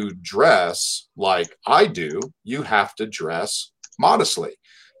have to dress like I do. You have to dress modestly.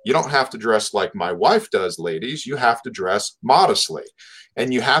 You don't have to dress like my wife does, ladies. You have to dress modestly.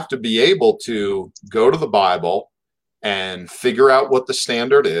 And you have to be able to go to the Bible and figure out what the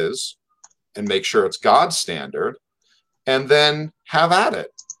standard is and make sure it's God's standard and then have at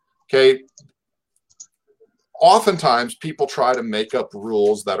it. Okay. Oftentimes people try to make up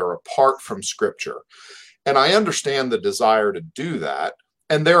rules that are apart from Scripture. And I understand the desire to do that.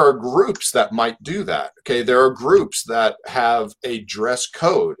 And there are groups that might do that. Okay, there are groups that have a dress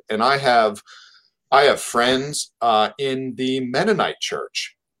code, and I have friends in the Mennonite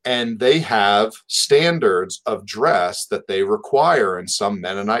church, and they have standards of dress that they require in some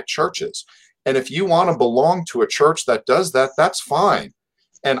Mennonite churches. And if you want to belong to a church that does that, that's fine.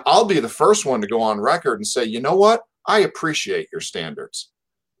 And I'll be the first one to go on record and say, you know what? I appreciate your standards.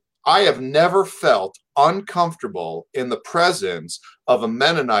 I have never felt uncomfortable in the presence of a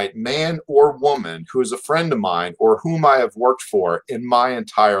Mennonite man or woman who is a friend of mine or whom I have worked for in my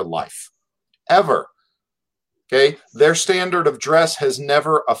entire life, ever. Okay, their standard of dress has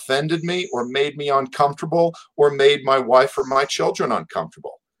never offended me or made me uncomfortable or made my wife or my children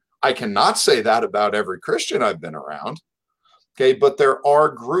uncomfortable. I cannot say that about every Christian I've been around. Okay, but there are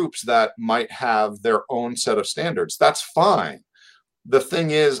groups that might have their own set of standards. That's fine. The thing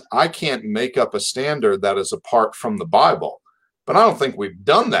is, I can't make up a standard that is apart from the Bible. But I don't think we've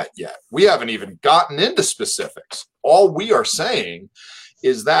done that yet. We haven't even gotten into specifics. All we are saying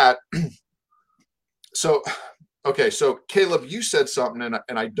is that, so Caleb, you said something,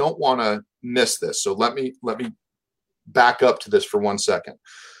 and I don't want to miss this. So let me back up to this for 1 second.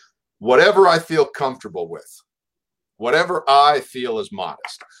 Whatever I feel comfortable with, whatever I feel is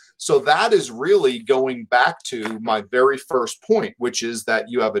modest. So that is really going back to my very first point, which is that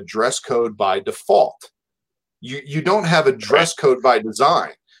you have a dress code by default. You don't have a dress code by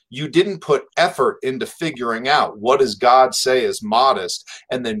design. You didn't put effort into figuring out what does God say is modest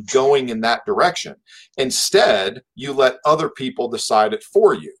and then going in that direction. Instead, you let other people decide it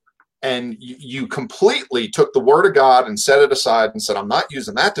for you. And you completely took the word of God and set it aside and said, I'm not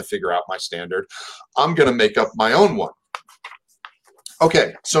using that to figure out my standard. I'm going to make up my own one.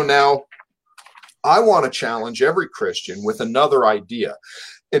 Okay, so now I want to challenge every Christian with another idea.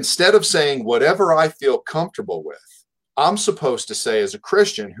 Instead of saying whatever I feel comfortable with, I'm supposed to say as a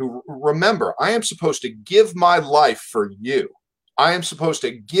Christian who, remember, I am supposed to give my life for you. I am supposed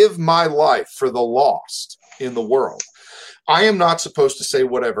to give my life for the lost in the world. I am not supposed to say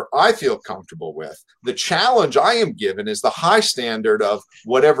whatever I feel comfortable with. The challenge I am given is the high standard of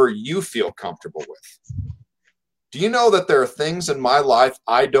whatever you feel comfortable with. Do you know that there are things in my life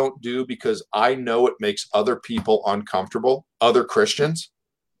I don't do because I know it makes other people uncomfortable, other Christians?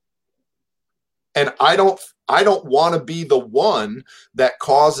 And I don't want to be the one that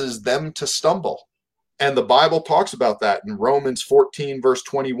causes them to stumble. And the Bible talks about that in Romans 14, verse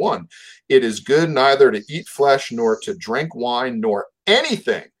 21. It is good neither to eat flesh, nor to drink wine, nor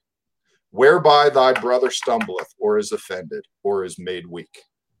anything whereby thy brother stumbleth, or is offended, or is made weak.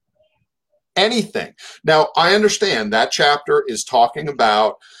 Anything. Now, I understand that chapter is talking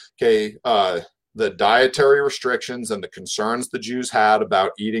about, the dietary restrictions and the concerns the Jews had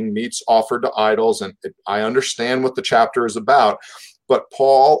about eating meats offered to idols. And I understand what the chapter is about. But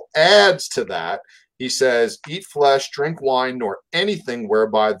Paul adds to that. He says, eat flesh, drink wine, nor anything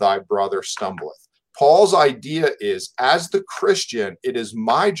whereby thy brother stumbleth. Paul's idea is, as the Christian, it is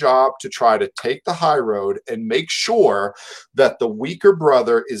my job to try to take the high road and make sure that the weaker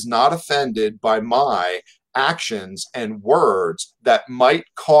brother is not offended by my actions and words that might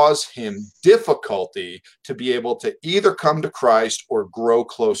cause him difficulty to be able to either come to Christ or grow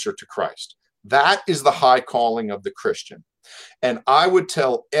closer to Christ. That is the high calling of the Christian. And I would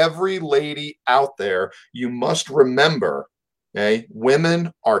tell every lady out there, you must remember,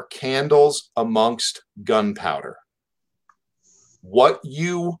 women are candles amongst gunpowder. What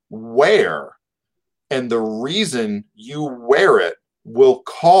you wear and the reason you wear it will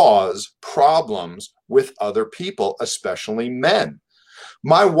cause problems with other people, especially men.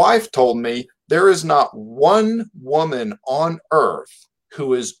 My wife told me there is not one woman on earth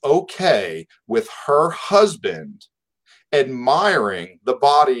who is okay with her husband admiring the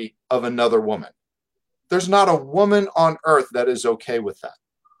body of another woman. There's not a woman on earth that is okay with that.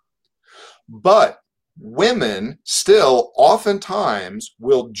 But women still oftentimes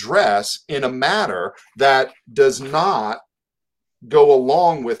will dress in a manner that does not go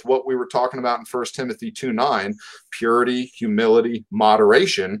along with what we were talking about in 1 Timothy 2:9, purity, humility,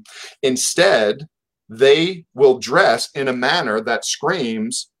 moderation. Instead, they will dress in a manner that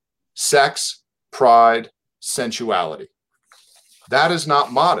screams sex, pride, sensuality. That is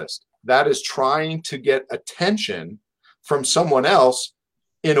not modest. That is trying to get attention from someone else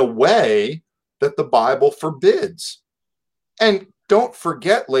in a way that the Bible forbids. And don't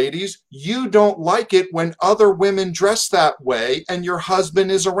forget, ladies, you don't like it when other women dress that way and your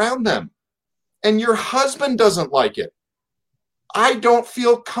husband is around them. And your husband doesn't like it. I don't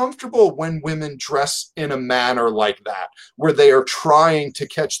feel comfortable when women dress in a manner like that, where they are trying to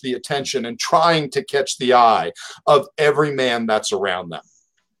catch the attention and trying to catch the eye of every man that's around them.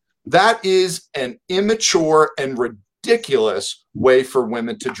 That is an immature and ridiculous way for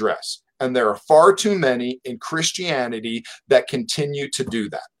women to dress. And there are far too many in Christianity that continue to do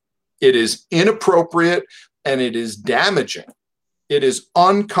that. It is inappropriate and it is damaging. It is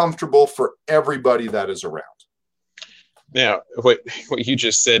uncomfortable for everybody that is around. Now, what you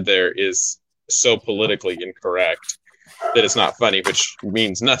just said there is so politically incorrect that it's not funny, which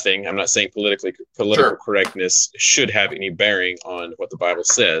means nothing. I'm not saying political Sure. correctness should have any bearing on what the Bible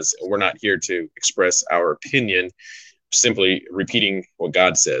says. We're not here to express our opinion, simply repeating what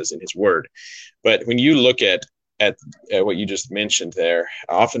God says in his word. But when you look at what you just mentioned there,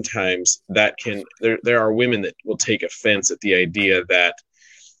 oftentimes there are women that will take offense at the idea that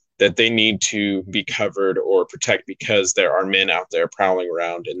they need to be covered or protect because there are men out there prowling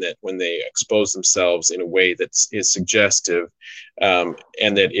around, and that when they expose themselves in a way that is suggestive and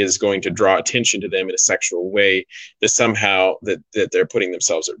that is going to draw attention to them in a sexual way, that somehow that they're putting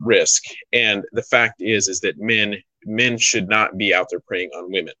themselves at risk. And the fact is that men should not be out there preying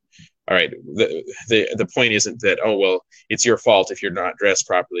on women. All right. The point isn't that, oh, well, it's your fault if you're not dressed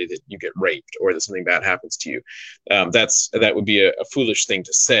properly that you get raped or that something bad happens to you. That would be a foolish thing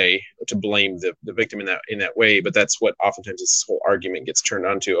to say, to blame the victim in that way. But that's what oftentimes this whole argument gets turned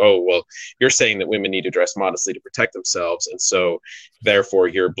onto. Oh, well, you're saying that women need to dress modestly to protect themselves. And so therefore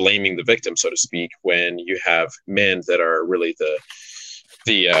you're blaming the victim, so to speak, when you have men that are really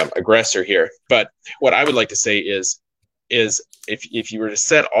the aggressor here. But what I would like to say is if you were to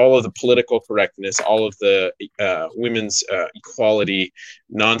set all of the political correctness, all of the women's equality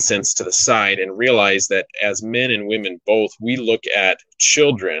nonsense to the side, and realize that as men and women both, we look at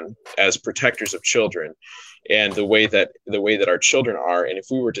children as protectors of children, and the way that our children are, and if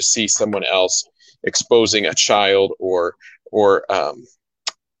we were to see someone else exposing a child or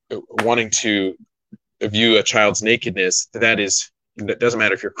wanting to view a child's nakedness, that is it doesn't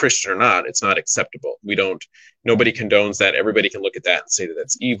matter if you're Christian or not, it's not acceptable. Nobody condones that. Everybody can look at that and say that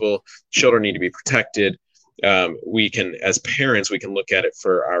that's evil. Children need to be protected. We can, as parents, we can look at it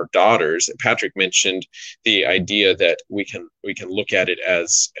for our daughters. And Patrick mentioned the idea that we can look at it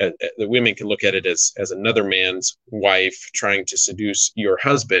as the women can look at it as another man's wife trying to seduce your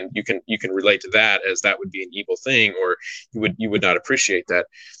husband. You can relate to that as that would be an evil thing, or you would not appreciate that.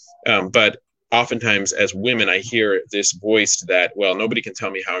 But oftentimes as women, I hear this voiced that, well, nobody can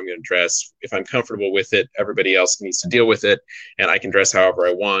tell me how I'm going to dress. If I'm comfortable with it, everybody else needs to deal with it, and I can dress however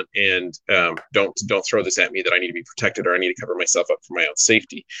I want. And don't throw this at me that I need to be protected or I need to cover myself up for my own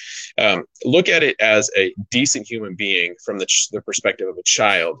safety. Look at it as a decent human being from the perspective of a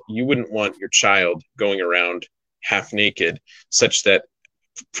child. You wouldn't want your child going around half naked such that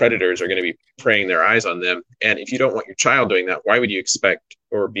predators are going to be preying their eyes on them. And if you don't want your child doing that, why would you expect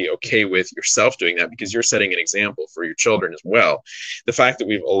or be okay with yourself doing that? Because you're setting an example for your children as well. The fact that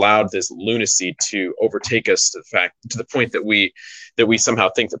we've allowed this lunacy to overtake us to the point that we somehow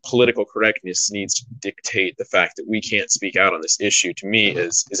think that political correctness needs to dictate the fact that we can't speak out on this issue, to me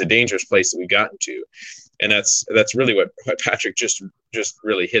is a dangerous place that we've gotten to. And that's really what Patrick just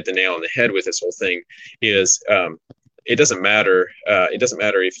really hit the nail on the head with this whole thing is, it doesn't matter. It doesn't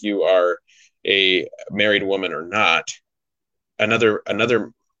matter if you are a married woman or not. Another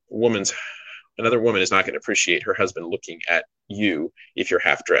woman is not going to appreciate her husband looking at you if you're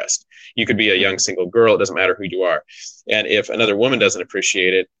half dressed. You could be a young single girl. It doesn't matter who you are. And if another woman doesn't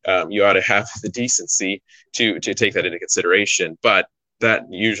appreciate it, you ought to have the decency to take that into consideration. But that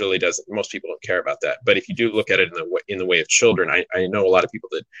usually doesn't. Most people don't care about that. But if you do look at it in the way of children, I know a lot of people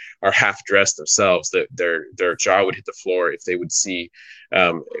that are half dressed themselves, that their jaw would hit the floor if they would see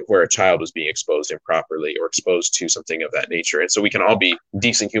where a child was being exposed improperly or exposed to something of that nature. And so we can all be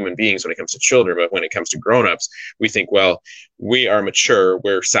decent human beings when it comes to children, but when it comes to grown-ups, we think, well, we are mature,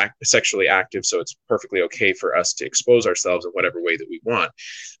 we're sexually active, so it's perfectly okay for us to expose ourselves in whatever way that we want.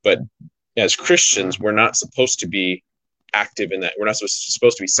 But as Christians, we're not supposed to be active in that. We're not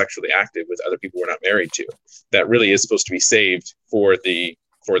supposed to be sexually active with other people we're not married to. That really is supposed to be saved for the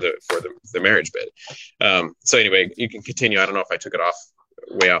marriage bed. So anyway, you can continue. I don't know if I took it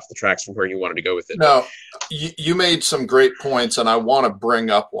way off the tracks from where you wanted to go with it. No, you made some great points, and I want to bring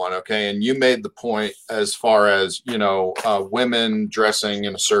up one. Okay, and you made the point as far as women dressing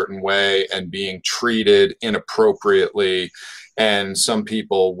in a certain way and being treated inappropriately, and some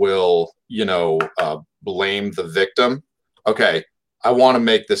people will blame the victim. Okay, I want to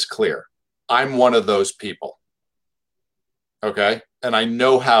make this clear. I'm one of those people. Okay, and I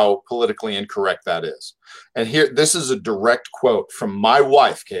know how politically incorrect that is. And here, this is a direct quote from my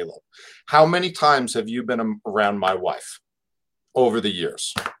wife, Caleb. How many times have you been around my wife over the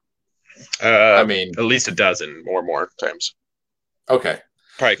years? I mean, at least a dozen or more times. Okay,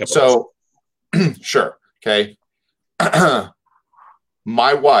 probably a couple. So, sure. Okay,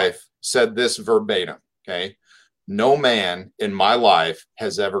 my wife said this verbatim. Okay. No man in my life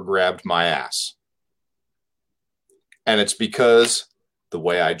has ever grabbed my ass. And it's because the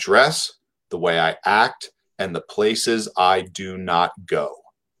way I dress, the way I act, and the places I do not go.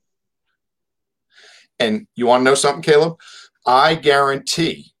 And you want to know something, Caleb? I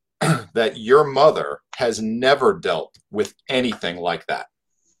guarantee that your mother has never dealt with anything like that.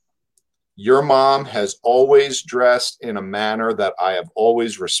 Your mom has always dressed in a manner that I have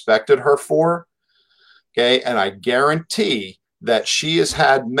always respected her for. Okay, and I guarantee that she has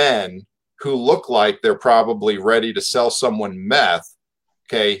had men who look like they're probably ready to sell someone meth,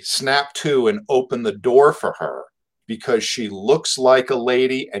 okay, snap to and open the door for her because she looks like a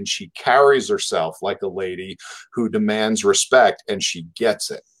lady and she carries herself like a lady who demands respect, and she gets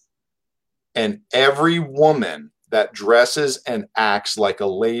it. And every woman that dresses and acts like a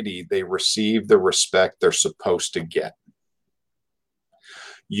lady, they receive the respect they're supposed to get.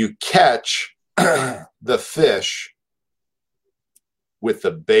 You catch the fish with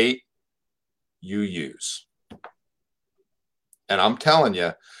the bait you use. And I'm telling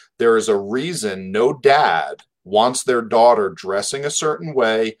you, there is a reason no dad wants their daughter dressing a certain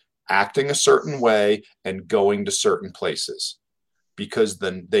way, acting a certain way, and going to certain places, because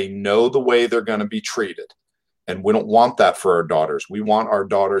then they know the way they're going to be treated. And we don't want that for our daughters. We want our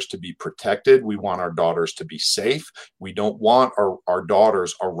daughters to be protected. We want our daughters to be safe. We don't want our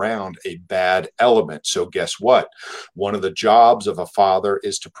daughters around a bad element. So guess what? One of the jobs of a father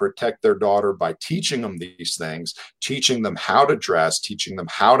is to protect their daughter by teaching them these things, teaching them how to dress, teaching them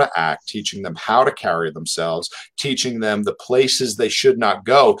how to act, teaching them how to carry themselves, teaching them the places they should not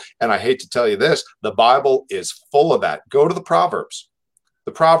go. And I hate to tell you this, the Bible is full of that. Go to the Proverbs.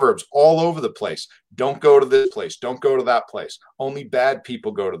 The Proverbs all over the place. Don't go to this place. Don't go to that place. Only bad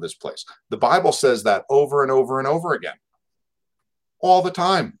people go to this place. The Bible says that over and over and over again. All the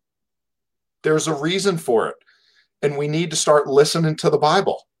time. There's a reason for it. And we need to start listening to the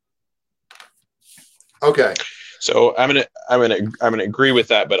Bible. Okay. So I'm gonna agree with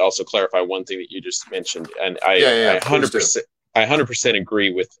that, but also clarify one thing that you just mentioned. And I 100%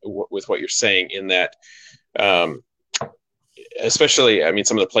 agree with what you're saying in that, especially, I mean,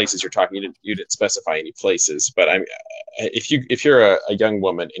 some of the places you're talking, you didn't specify any places, but if you're a young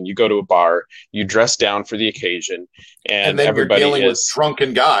woman and you go to a bar, you dress down for the occasion, and then everybody you're dealing with is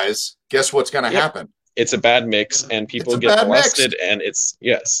drunken guys, guess what's going to happen? It's a bad mix, and people get molested, and it's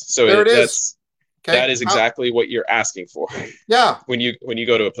so there it is. Okay. That is exactly what you're asking for. Yeah. When you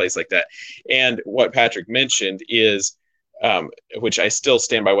go to a place like that. And what Patrick mentioned is, which I still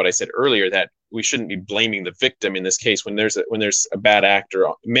stand by what I said earlier, that we shouldn't be blaming the victim in this case. When there's a bad actor,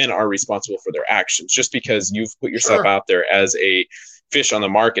 men are responsible for their actions. Just because you've put yourself out there as a fish on the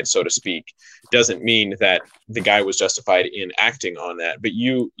market, so to speak, doesn't mean that the guy was justified in acting on that. But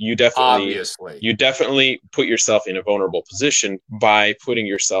you definitely put yourself in a vulnerable position by putting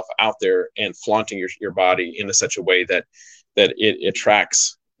yourself out there and flaunting your body in such a way that it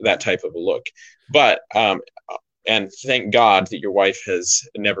attracts that type of a look. But and thank God that your wife has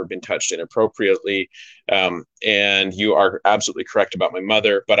never been touched inappropriately. And you are absolutely correct about my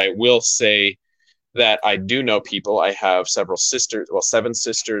mother. But I will say that I do know people. I have seven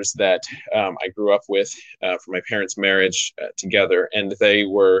sisters that I grew up with from my parents' marriage together, and they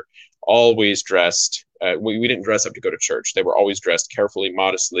were always dressed. We didn't dress up to go to church. They were always dressed carefully,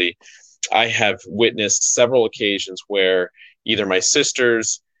 modestly. I have witnessed several occasions where either my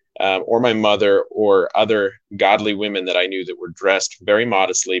sisters or my mother or other godly women that I knew that were dressed very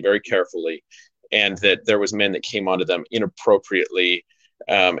modestly, very carefully, and that there was men that came onto them inappropriately.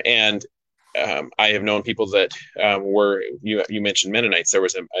 I have known people that were, you mentioned Mennonites. There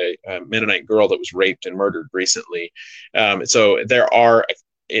was a Mennonite girl that was raped and murdered recently. So there are,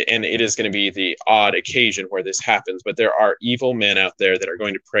 and it is going to be the odd occasion where this happens, but there are evil men out there that are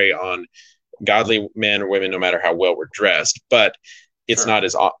going to prey on godly men or women, no matter how well we're dressed. But it is not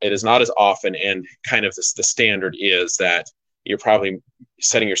as often, and kind of the standard is that you're probably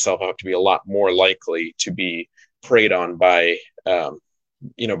setting yourself up to be a lot more likely to be preyed on by a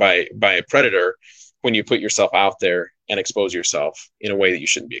predator when you put yourself out there and expose yourself in a way that you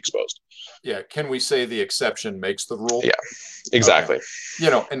shouldn't be exposed. Yeah. Can we say the exception makes the rule? Yeah, exactly.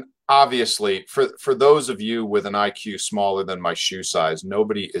 Okay. And obviously for those of you with an IQ smaller than my shoe size,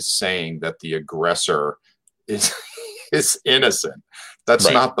 nobody is saying that the aggressor is innocent. That's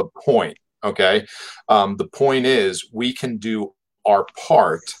not the point. Okay. The point is we can do our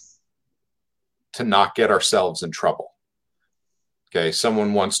part to not get ourselves in trouble. Okay,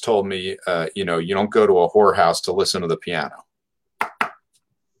 someone once told me, you don't go to a whorehouse to listen to the piano.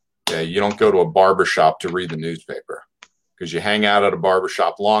 Okay, you don't go to a barbershop to read the newspaper, because you hang out at a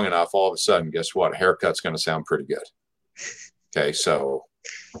barbershop long enough, all of a sudden, guess what? A haircut's going to sound pretty good. Okay, so,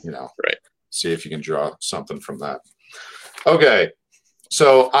 see if you can draw something from that. Okay,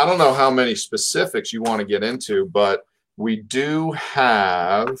 so I don't know how many specifics you want to get into, but we do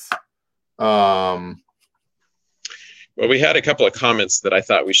have... Well, we had a couple of comments that I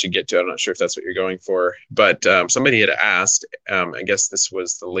thought we should get to. I'm not sure if that's what you're going for, but somebody had asked, I guess this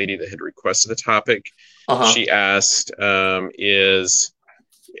was the lady that had requested the topic. She asked, as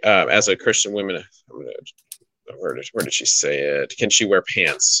a Christian woman, where did she say it? Can she wear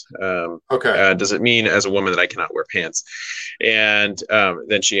pants? Does it mean as a woman that I cannot wear pants? And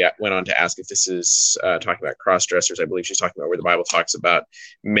then she went on to ask if this is talking about cross-dressers. I believe she's talking about where the Bible talks about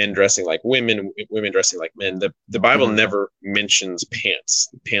men dressing like women, women dressing like men. The Bible never mentions pants.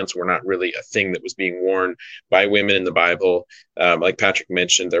 Pants were not really a thing that was being worn by women in the Bible. Like Patrick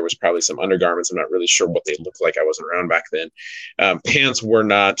mentioned, there was probably some undergarments. I'm not really sure what they looked like. I wasn't around back then. Pants were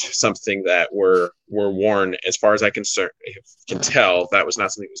not something that were worn, as far as I can tell. That was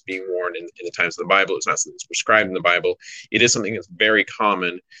not something that was being worn in the times of the Bible. It's not something that's prescribed in the Bible. It is something that's very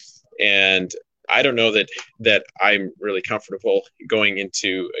common, and I don't know that I'm really comfortable going on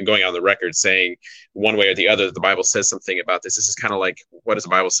the record saying one way or the other that the Bible says something about this. This is kind of like, what does the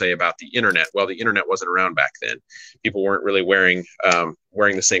Bible say about the internet? Well, the internet wasn't around back then. People weren't really wearing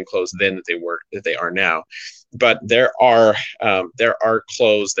the same clothes then that they are now. But there are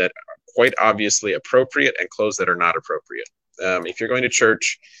clothes that are quite obviously appropriate and clothes that are not appropriate. If you're going to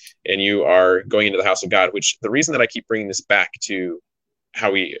church and you are going into the house of God, which the reason that I keep bringing this back to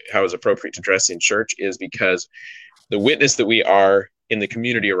how is appropriate to dress in church is because the witness that we are in the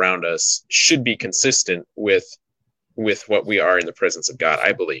community around us should be consistent with with what we are in the presence of God.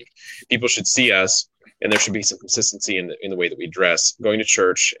 I believe people should see us, and there should be some consistency in the way that we dress, going to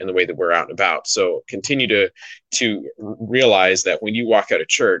church, and the way that we're out and about. So continue to realize that when you walk out of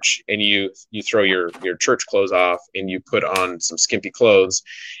church and you throw your church clothes off and you put on some skimpy clothes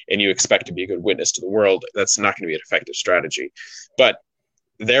and you expect to be a good witness to the world, that's not going to be an effective strategy. But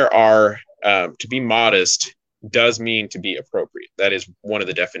there are to be modest does mean to be appropriate. That is one of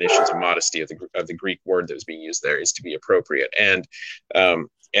the definitions of modesty of the Greek word that was being used there, is to be appropriate and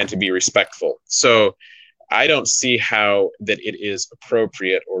to be respectful. So I don't see how that it is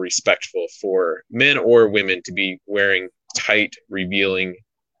appropriate or respectful for men or women to be wearing tight, revealing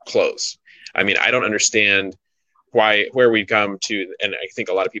clothes. I mean, I don't understand where we've come to, and I think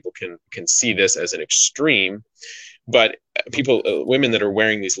a lot of people can see this as an extreme. But women that are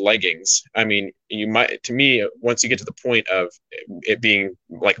wearing these leggings, I mean, to me, once you get to the point of it being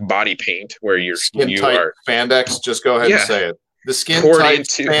like body paint, where you are spandex, just go ahead and say it. The skin tight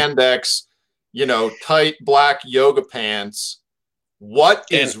spandex, tight black yoga pants. What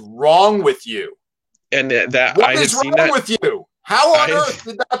is wrong with you? And what is wrong with you? How on earth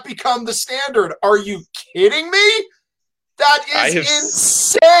did that become the standard? Are you kidding me? That is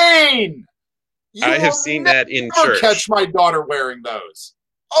insane. I have seen that in church. Catch my daughter wearing those.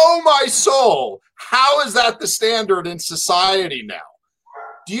 Oh, my soul. How is that the standard in society now?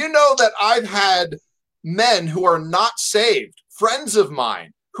 Do you know that I've had men who are not saved, friends of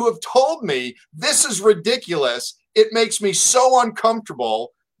mine, who have told me this is ridiculous. It makes me so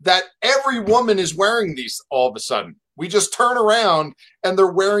uncomfortable that every woman is wearing these all of a sudden. We just turn around and they're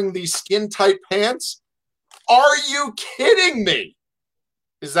wearing these skin tight pants. Are you kidding me?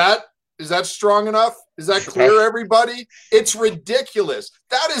 Is that strong enough? Is that clear, everybody? It's ridiculous.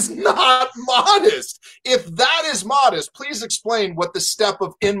 That is not modest. If that is modest, please explain what the step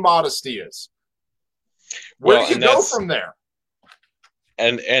of immodesty is. Where do you go from there?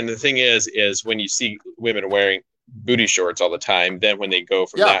 And the thing is when you see women wearing booty shorts all the time, then when they go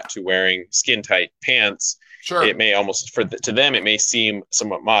from that to wearing skin tight pants, sure, it may almost to them it may seem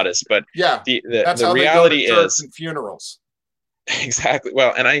somewhat modest. But the reality is and funerals. Exactly.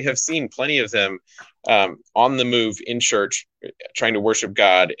 Well, and I have seen plenty of them on the move in church, trying to worship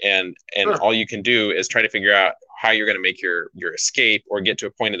God, and sure, all you can do is try to figure out how you're going to make your escape or get to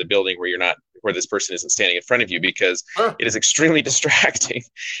a point of the building where this person isn't standing in front of you, because sure, it is extremely distracting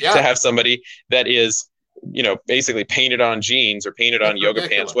to have somebody that is, basically painted on jeans or painted on yoga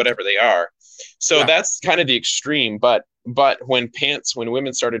pants, whatever they are. So that's kind of the extreme. But when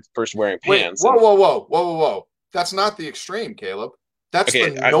women started first wearing pants, whoa. That's not the extreme, Caleb. That's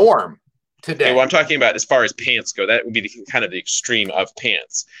the norm today. Okay, well, I'm talking about as far as pants go. That would be kind of the extreme of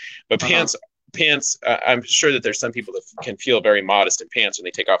pants. But pants, I'm sure that there's some people that can feel very modest in pants when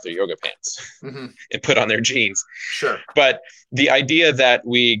they take off their yoga pants and put on their jeans. Sure. But the idea that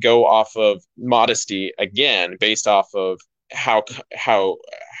we go off of modesty, again, based off of how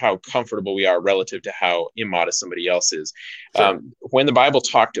comfortable we are relative to how immodest somebody else is. Sure. When the Bible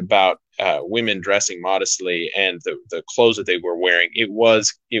talked about women dressing modestly and the clothes that they were wearing, it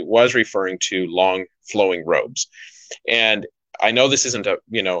was referring to long flowing robes. And I know this isn't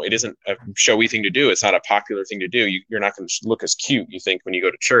it isn't a showy thing to do. It's not a popular thing to do. You're not going to look as cute, you think, when you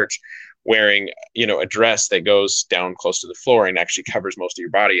go to church wearing, a dress that goes down close to the floor and actually covers most of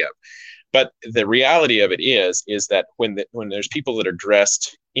your body up. But the reality of it is that when there's people that are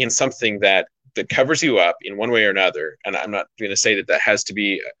dressed in something that covers you up in one way or another, and I'm not going to say that has to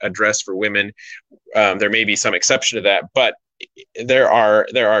be a dress for women. There may be some exception to that, but there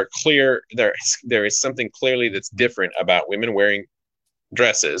is something clearly that's different about women wearing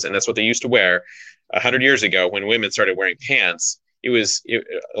dresses, and that's what they used to wear 100 years ago. When women started wearing pants, a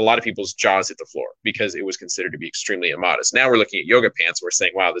lot of people's jaws hit the floor because it was considered to be extremely immodest. Now we're looking at yoga pants, we're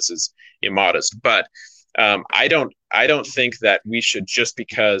saying, wow, this is immodest. But I don't think that we should, just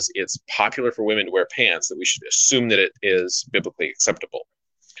because it's popular for women to wear pants, that we should assume that it is biblically acceptable.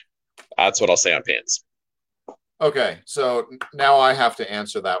 That's what I'll say on pants. Okay, so now I have to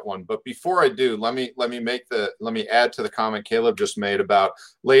answer that one. But before I do, let me add to the comment Caleb just made about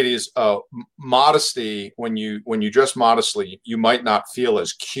ladies, modesty. When you dress modestly, you might not feel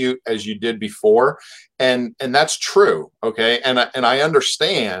as cute as you did before, and that's true. Okay, and I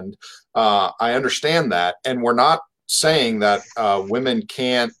understand. I understand that, and we're not saying that women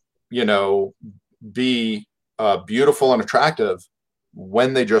can't, be beautiful and attractive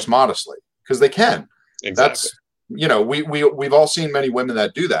when they dress modestly, because they can. Exactly. That's we've all seen many women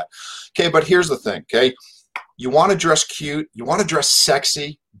that do that. Okay, but here's the thing. Okay, you want to dress cute, you want to dress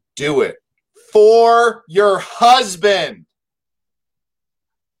sexy, do it for your husband.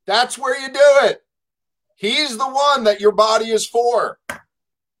 That's where you do it. He's the one that your body is for.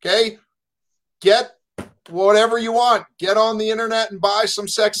 Okay? Get whatever you want. Get on the internet and buy some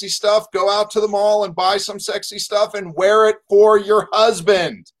sexy stuff. Go out to the mall and buy some sexy stuff and wear it for your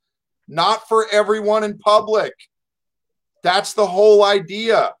husband, not for everyone in public. That's the whole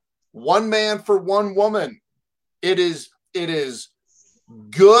idea. One man for one woman. It is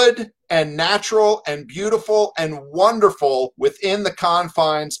good and natural and beautiful and wonderful within the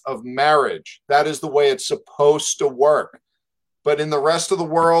confines of marriage. That is the way it's supposed to work. But in the rest of the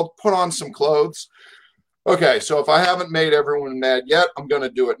world, put on some clothes. Okay, so if I haven't made everyone mad yet, I'm going to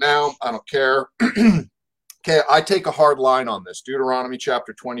do it now. I don't care. Okay, I take a hard line on this. Deuteronomy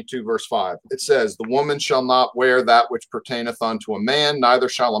chapter 22, verse 5. It says, the woman shall not wear that which pertaineth unto a man, neither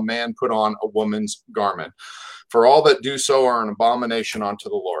shall a man put on a woman's garment. For all that do so are an abomination unto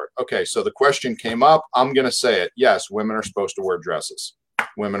the Lord. Okay, so the question came up. I'm going to say it. Yes, women are supposed to wear dresses.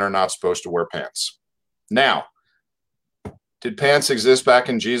 Women are not supposed to wear pants. Now, did pants exist back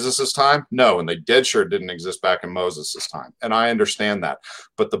in Jesus's time? No, and they dead sure didn't exist back in Moses's time. And I understand that.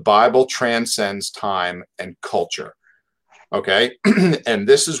 But the Bible transcends time and culture. Okay? And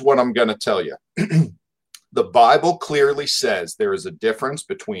this is what I'm going to tell you. The Bible clearly says there is a difference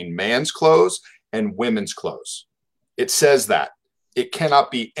between man's clothes and women's clothes. It says that. It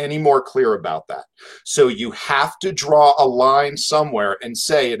cannot be any more clear about that. So you have to draw a line somewhere and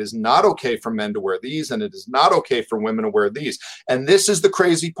say it is not okay for men to wear these and it is not okay for women to wear these. And this is the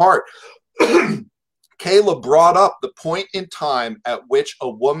crazy part. Caleb brought up the point in time at which a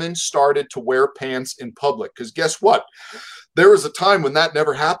woman started to wear pants in public. Because guess what? There was a time when that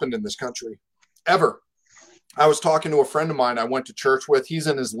never happened in this country, ever. I was talking to a friend of mine I went to church with. He's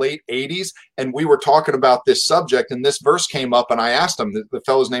in his late 80s, and we were talking about this subject, and this verse came up, and I asked him, the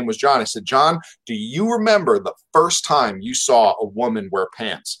fellow's name was John. I said, John, do you remember the first time you saw a woman wear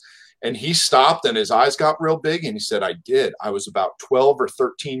pants? And he stopped, and his eyes got real big, and he said, I did. I was about 12 or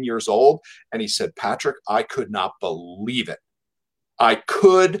 13 years old, and he said, Patrick, I could not believe it. I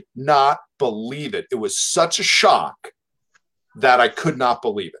could not believe it. It was such a shock that I could not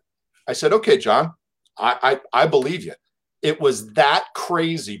believe it. I said, okay, John. I believe you. It was that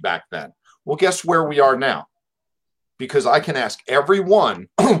crazy back then. Well, guess where we are now? Because I can ask everyone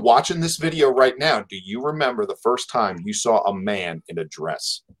watching this video right now, do you remember the first time you saw a man in a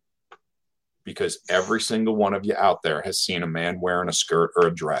dress? Because every single one of you out there has seen a man wearing a skirt or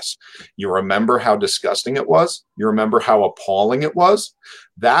a dress. You remember how disgusting it was? You remember how appalling it was?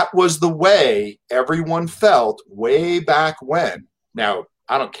 That was the way everyone felt way back when. Now,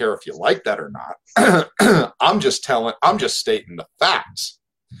 I don't care if you like that or not. I'm just stating the facts.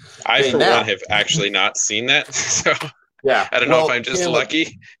 I, for one, have actually not seen that. So yeah, I don't know if I'm just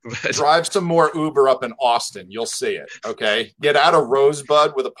lucky. But drive some more Uber up in Austin. You'll see it. Okay. Get out of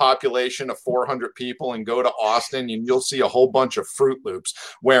Rosebud with a population of 400 people and go to Austin, and you'll see a whole bunch of Fruit Loops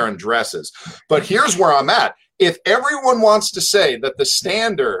wearing dresses. But here's where I'm at. If everyone wants to say that the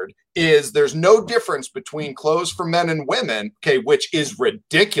standard is there's no difference between clothes for men and women, okay, which is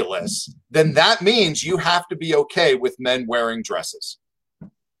ridiculous, then that means you have to be okay with men wearing dresses.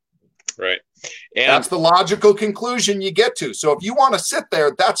 Right. And that's the logical conclusion you get to. So if you want to sit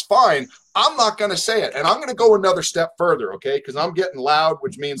there, that's fine. I'm not going to say it. And I'm going to go another step further, okay? Because I'm getting loud,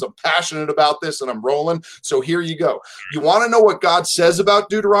 which means I'm passionate about this and I'm rolling. So here you go. You want to know what God says about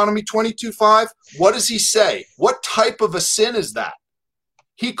Deuteronomy 22:5? What does he say? What type of a sin is that?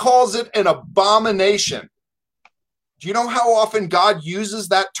 He calls it an abomination. Do you know how often God uses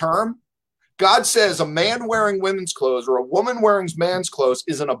that term? God says a man wearing women's clothes or a woman wearing man's clothes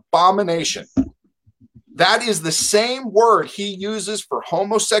is an abomination. That is the same word he uses for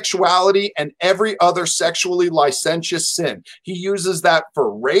homosexuality and every other sexually licentious sin. He uses that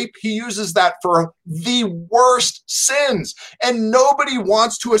for rape. He uses that for the worst sins. And nobody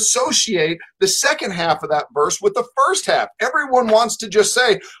wants to associate the second half of that verse with the first half. Everyone wants to just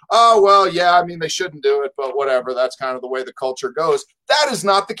say, oh, well, yeah, I mean, they shouldn't do it, but whatever. That's kind of the way the culture goes. That is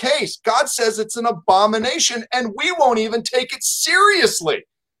not the case. God says it's an abomination, and we won't even take it seriously.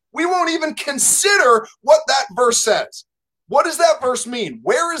 We won't even consider what that verse says. What does that verse mean?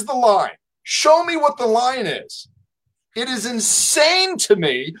 Where is the line? Show me what the line is. It is insane to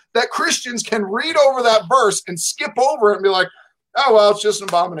me that Christians can read over that verse and skip over it and be like, oh, well, it's just an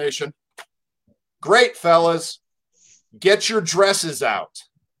abomination. Great, fellas. Get your dresses out.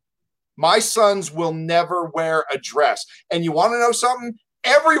 My sons will never wear a dress. And you want to know something?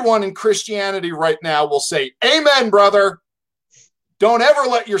 Everyone in Christianity right now will say, amen, brother. Don't ever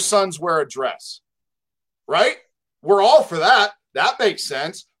let your sons wear a dress, right? We're all for that. That makes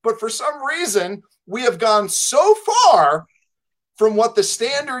sense. But for some reason, we have gone so far from what the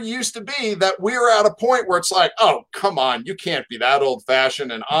standard used to be, that we're at a point where it's like, oh, come on, you can't be that old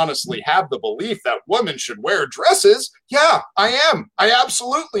fashioned and honestly have the belief that women should wear dresses. Yeah, I am. I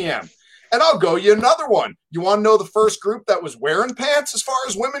absolutely am. And I'll go you another one. You want to know the first group that was wearing pants as far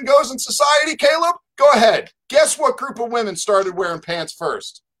as women goes in society, Caleb? Go ahead. Guess what group of women started wearing pants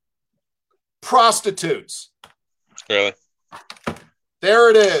first? Prostitutes. Really? There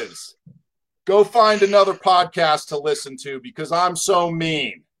it is. Go find another podcast to listen to because I'm so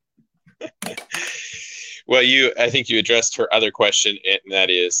mean. Well, I think you addressed her other question, and that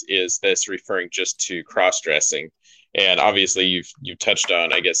is this referring just to cross-dressing? And obviously you've touched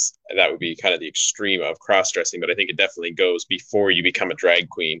on, I guess that would be kind of the extreme of cross-dressing, but I think it definitely goes before you become a drag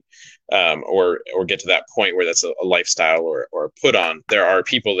queen, or get to that point where that's a lifestyle or a put on. There are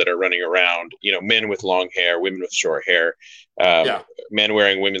people that are running around, men with long hair, women with short hair, men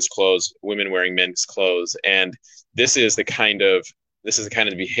wearing women's clothes, women wearing men's clothes. And this is the kind of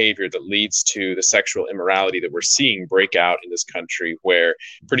behavior that leads to the sexual immorality that we're seeing break out in this country, where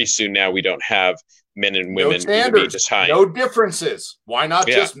pretty soon now we don't have men and women. No standards, no differences. Why not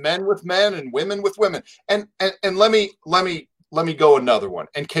just men with men and women with women? And let me go another one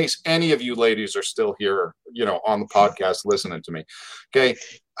in case any of you ladies are still here, on the podcast listening to me. Okay.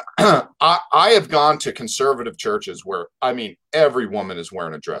 I have gone to conservative churches where, every woman is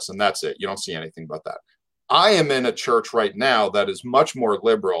wearing a dress and that's it. You don't see anything but that. I am in a church right now that is much more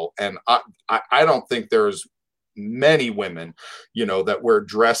liberal, and I don't think there's many women, that wear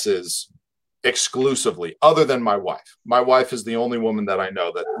dresses exclusively, other than my wife. My wife is the only woman that I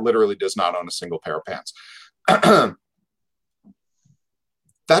know that literally does not own a single pair of pants.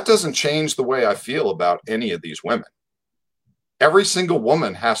 That doesn't change the way I feel about any of these women. Every single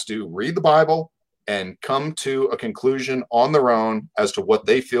woman has to read the Bible and come to a conclusion on their own as to what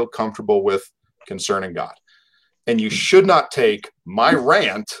they feel comfortable with concerning God. And you should not take my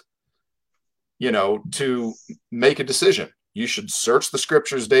rant, to make a decision. You should search the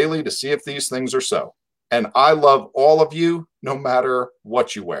scriptures daily to see if these things are so. And I love all of you, no matter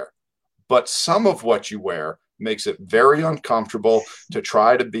what you wear. But some of what you wear makes it very uncomfortable to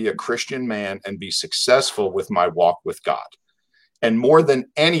try to be a Christian man and be successful with my walk with God. And more than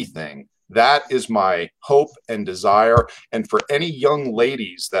anything, that is my hope and desire. And for any young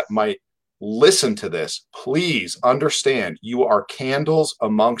ladies that might listen to this, please understand you are candles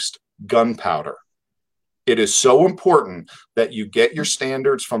amongst gunpowder. It is so important that you get your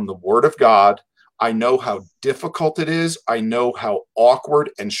standards from the Word of God. I know how difficult it is. I know how awkward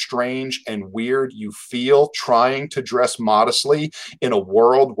and strange and weird you feel trying to dress modestly in a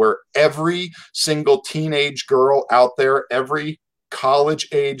world where every single teenage girl out there, every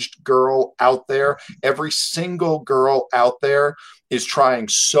college-aged girl out there, every single girl out there is trying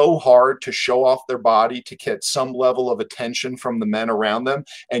so hard to show off their body to get some level of attention from the men around them.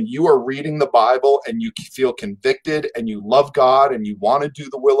 And you are reading the Bible and you feel convicted and you love God and you want to do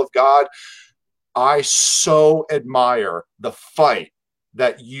the will of God. I so admire the fight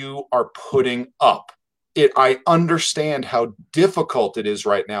that you are putting up. I understand how difficult it is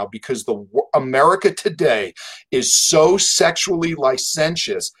right now because America today is so sexually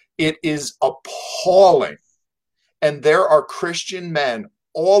licentious. It is appalling. And there are Christian men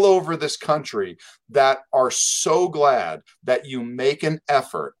all over this country that are so glad that you make an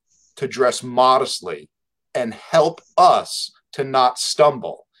effort to dress modestly and help us to not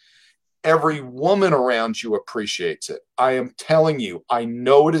stumble. Every woman around you appreciates it. I am telling you, I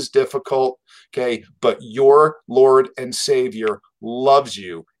know it is difficult, okay, but your Lord and Savior loves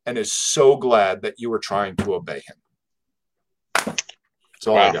you and is so glad that you are trying to obey him. That's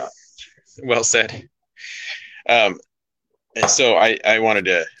all I got. Well said. And so I wanted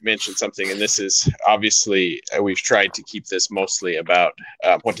to mention something, and this is obviously we've tried to keep this mostly about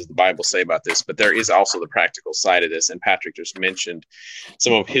what does the Bible say about this, but there is also the practical side of this, and Patrick just mentioned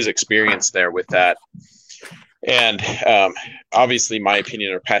some of his experience there with that. And obviously my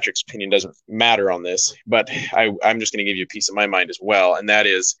opinion or Patrick's opinion doesn't matter on this, but I'm just going to give you a piece of my mind as well, and that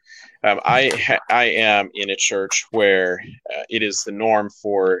is I am in a church where it is the norm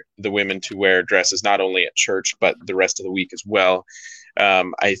for the women to wear dresses, not only at church, but the rest of the week as well.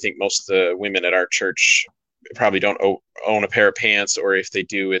 I think most of the women at our church probably don't own a pair of pants, or if they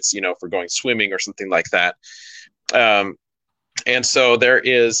do, it's, for going swimming or something like that. And so there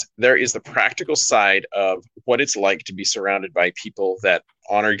is the practical side of what it's like to be surrounded by people that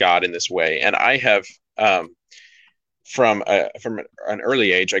honor God in this way. And I have, from an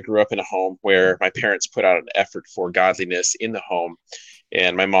early age, I grew up in a home where my parents put out an effort for godliness in the home.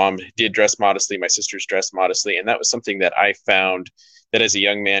 And my mom did dress modestly. My sisters dressed modestly. And that was something that I found that as a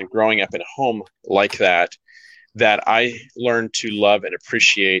young man growing up in a home like that, that I learned to love and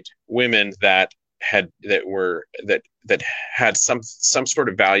appreciate women that had some sort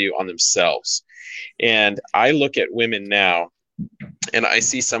of value on themselves. And I look at women now, and I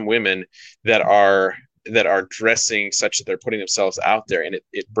see some women that are dressing such that they're putting themselves out there, and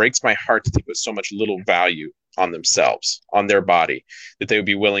it breaks my heart to think with so much little value on themselves, on their body, that they would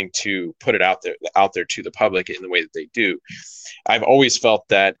be willing to put it out there to the public in the way that they do. I've always felt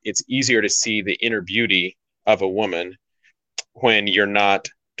that it's easier to see the inner beauty of a woman when you're not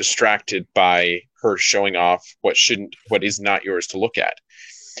distracted by her showing off what is not yours to look at.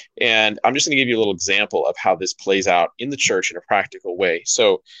 And I'm just going to give you a little example of how this plays out in the church in a practical way.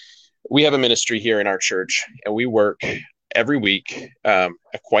 So we have a ministry here in our church, and we work every week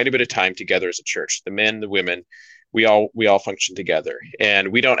quite a bit of time together as a church. The men, the women, we all function together,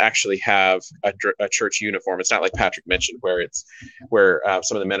 and we don't actually have a church uniform. It's not like Patrick mentioned, where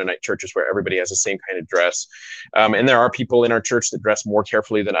some of the Mennonite churches where everybody has the same kind of dress. And there are people in our church that dress more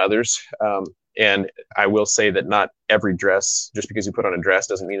carefully than others. And I will say that not every dress, just because you put on a dress,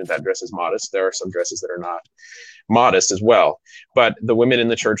 doesn't mean that dress is modest. There are some dresses that are not modest as well. But the women in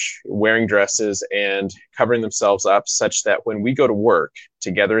the church wearing dresses and covering themselves up such that when we go to work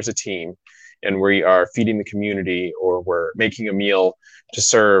together as a team, and we are feeding the community, or we're making a meal to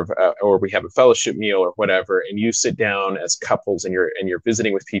serve, or we have a fellowship meal or whatever, and you sit down as couples and you're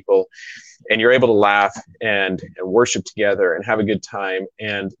visiting with people, and you're able to laugh and worship together and have a good time,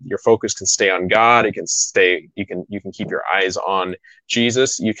 and your focus can stay on God. You can keep your eyes on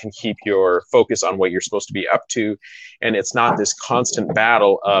Jesus. You can keep your focus on what you're supposed to be up to, and it's not this constant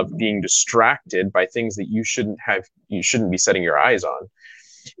battle of being distracted by things that you shouldn't be setting your eyes on.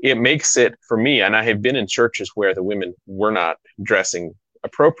 It makes it, for me, and I have been in churches where the women were not dressing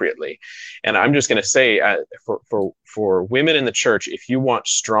appropriately. And I'm just going to say, for women in the church, if you want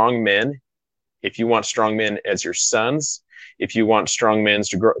strong men as your sons, if you want strong men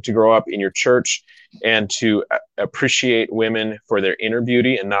to grow up in your church and to appreciate women for their inner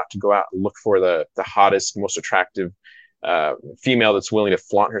beauty, and not to go out and look for the hottest, most attractive female that's willing to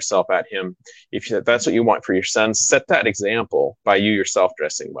flaunt herself at him. If that's what you want for your sons, set that example by you yourself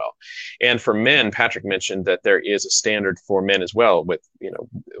dressing well. And for men, Patrick mentioned that there is a standard for men as well, with,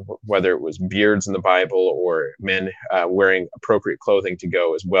 whether it was beards in the Bible or men wearing appropriate clothing to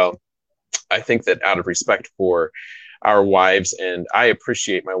go as well. I think that out of respect for our wives, and I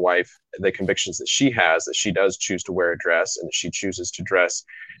appreciate my wife, the convictions that she has, that she does choose to wear a dress, and that she chooses to dress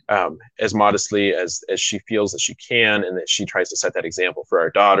as modestly as she feels that she can, and that she tries to set that example for our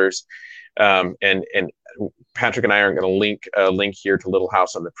daughters. And Patrick and I aren't going to link here to Little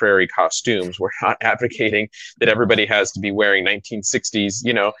House on the Prairie costumes. We're not advocating that everybody has to be wearing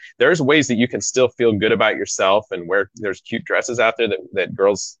 1960s. There's ways that you can still feel good about yourself, and there's cute dresses out there that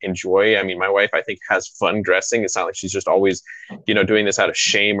girls enjoy. I mean, my wife, I think, has fun dressing. It's not like she's just always, doing this out of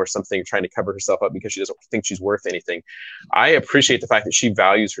shame or something, trying to cover herself up because she doesn't think she's worth anything. I appreciate the fact that she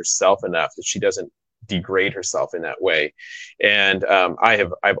values herself enough that she doesn't degrade herself in that way. And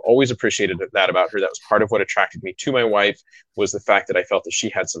I've always appreciated that about her. That was part of what attracted me to my wife, was the fact that I felt that she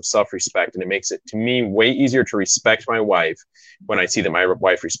had some self-respect. And it makes it, to me, way easier to respect my wife when I see that my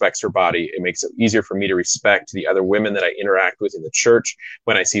wife respects her body. It makes it easier for me to respect the other women that I interact with in the church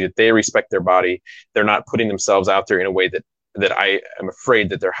when I see that they respect their body. They're not putting themselves out there in a way that I am afraid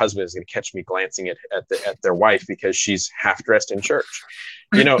that their husband is going to catch me glancing at their wife because she's half dressed in church.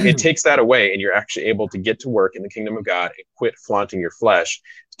 It takes that away, and you're actually able to get to work in the kingdom of God and quit flaunting your flesh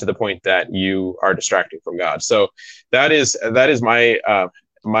to the point that you are distracting from God. So that is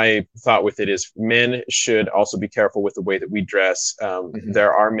my thought with it, is men should also be careful with the way that we dress.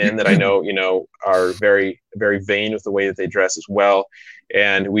 There are men that I know, are very, very vain with the way that they dress as well.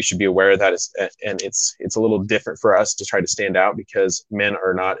 And we should be aware of that. And it's a little different for us to try to stand out, because men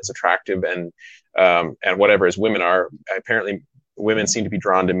are not as attractive and whatever as women are. Apparently, women seem to be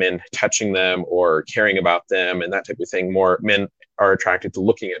drawn to men touching them or caring about them and that type of thing. More men are attracted to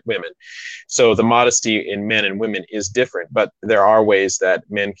looking at women. So the modesty in men and women is different, but there are ways that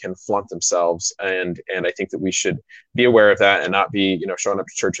men can flaunt themselves. And I think that we should be aware of that and not be, showing up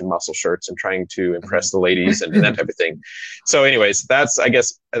to church in muscle shirts and trying to impress the ladies and that type of thing. So anyways, I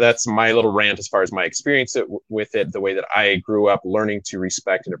guess that's my little rant as far as my experience with it, the way that I grew up learning to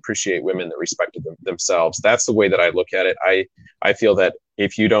respect and appreciate women that respected themselves. That's the way that I look at it. I feel that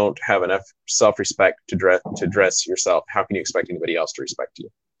if you don't have enough self-respect to dress yourself, how can you expect anybody else to respect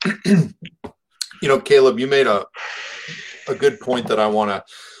you? Caleb, you made a good point that I want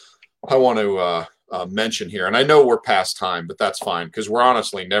to mention here. And I know we're past time, but that's fine because we're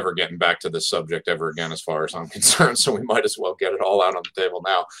honestly never getting back to this subject ever again, as far as I'm concerned. So we might as well get it all out on the table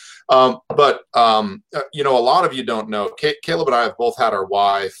now. But you know, a lot of you don't know. Caleb and I have both had our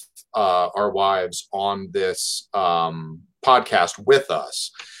wives on this podcast with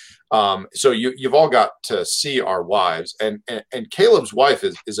us. So you've all got to see our wives, and Caleb's wife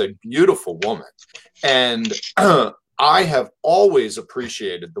is a beautiful woman, and I have always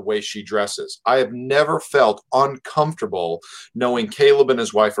appreciated the way she dresses. I have never felt uncomfortable knowing Caleb and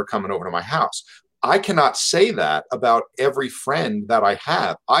his wife are coming over to my house. I cannot say that about every friend that I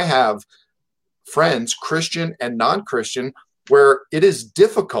have. I have friends, Christian and non-Christian, where it is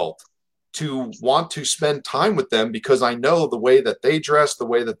difficult to want to spend time with them because I know the way that they dress, the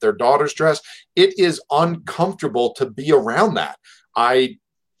way that their daughters dress, it is uncomfortable to be around that. I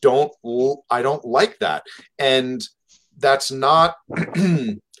don't like that. And that's not,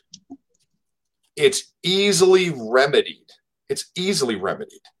 it's easily remedied. It's easily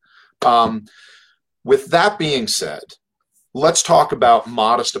remedied. With that being said, let's talk about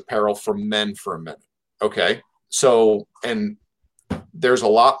modest apparel for men for a minute. Okay. So, and there's a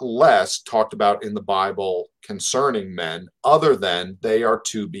lot less talked about in the Bible concerning men other than they are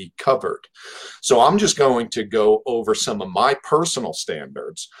to be covered. So I'm just going to go over some of my personal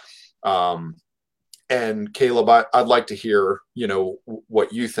standards. And Caleb, I'd like to hear, you know,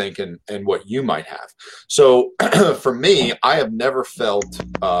 what you think and what you might have. So for me, I have never felt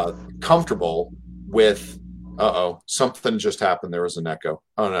comfortable with, something just happened. There was an echo.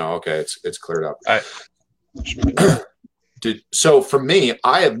 Oh no. Okay. It's cleared up. So for me,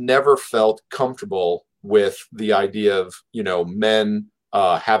 I have never felt comfortable with the idea of, you know, men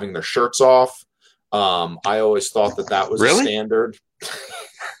having their shirts off. I always thought that was a standard.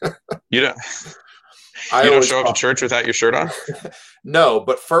 You don't show up to church without your shirt on? No,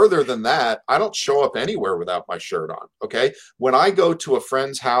 but further than that, I don't show up anywhere without my shirt on. Okay. When I go to a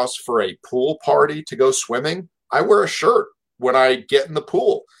friend's house for a pool party to go swimming, I wear a shirt when I get in the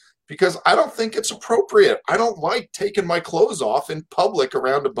pool because I don't think it's appropriate. I don't like taking my clothes off in public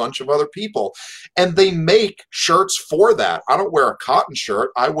around a bunch of other people. And they make shirts for that. I don't wear a cotton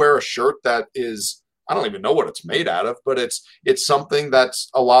shirt. I wear a shirt that is, I don't even know what it's made out of, but it's something that's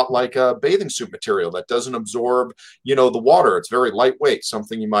a lot like a bathing suit material that doesn't absorb, you know, the water. It's very lightweight,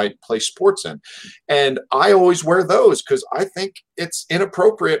 something you might play sports in. And I always wear those because I think it's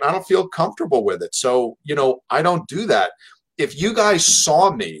inappropriate. I don't feel comfortable with it. So, you know, I don't do that. If you guys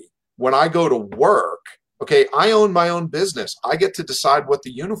saw me when I go to work, okay, I own my own business. I get to decide what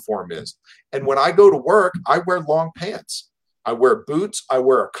the uniform is. And when I go to work, I wear long pants. I wear boots. I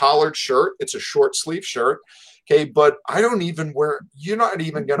wear a collared shirt. It's a short sleeve shirt. Okay. But I don't even you're not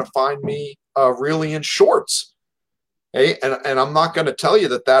even going to find me really in shorts. Okay. And I'm not going to tell you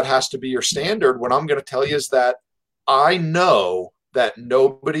that has to be your standard. What I'm going to tell you is that I know that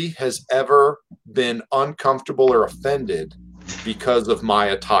nobody has ever been uncomfortable or offended because of my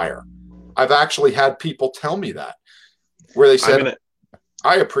attire. I've actually had people tell me that where they said,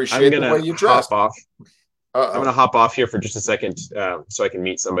 I appreciate the way you dress. I'm going to hop off here for just a second so I can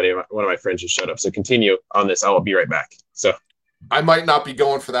meet somebody. One of my friends just showed up. So continue on this. I will be right back. So I might not be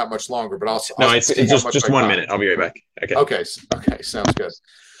going for that much longer, but it's just 1 minute. I'll be right back. Okay. Sounds good.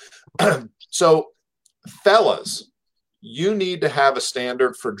 So fellas, you need to have a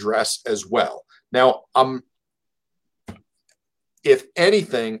standard for dress as well. Now, if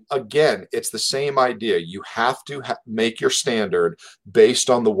anything, again, it's the same idea. You have to make your standard based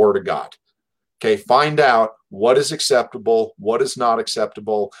on the Word of God. Okay, find out what is acceptable, what is not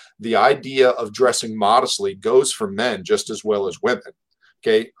acceptable. The idea of dressing modestly goes for men just as well as women.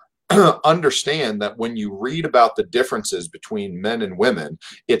 Okay, understand that when you read about the differences between men and women,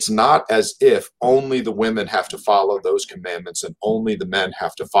 it's not as if only the women have to follow those commandments and only the men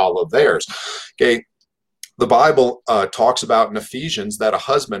have to follow theirs. Okay, the Bible talks about in Ephesians that a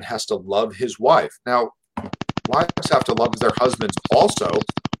husband has to love his wife. Now, wives have to love their husbands also.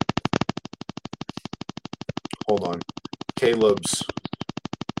 Hold on.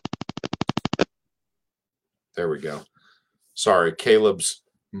 There we go. Sorry, Caleb's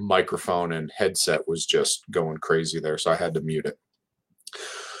microphone and headset was just going crazy there, so I had to mute it.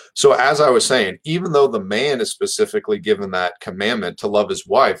 So as I was saying, even though the man is specifically given that commandment to love his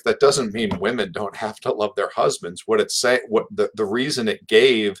wife, that doesn't mean women don't have to love their husbands. The reason it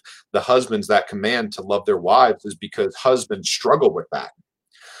gave the husbands that command to love their wives is because husbands struggle with that.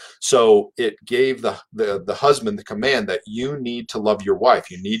 So it gave the husband the command that you need to love your wife.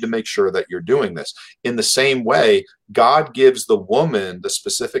 You need to make sure that you're doing this. In the same way, God gives the woman the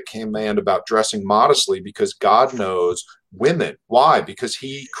specific command about dressing modestly because God knows women. Why? Because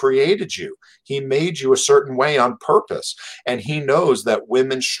he created you. He made you a certain way on purpose. And he knows that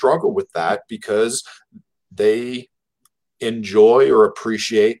women struggle with that because they enjoy or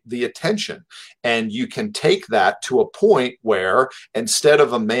appreciate the attention. And you can take that to a point where instead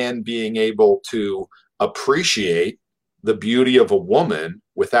of a man being able to appreciate the beauty of a woman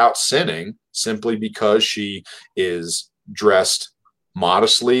without sinning, simply because she is dressed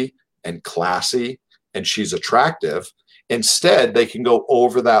modestly and classy and she's attractive, instead they can go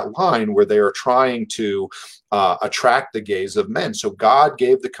over that line where they are trying to attract the gaze of men. So God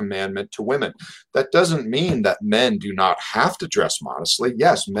gave the commandment to women. That doesn't mean that men do not have to dress modestly.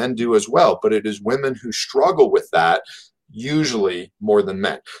 Yes, men do as well, but it is women who struggle with that, usually more than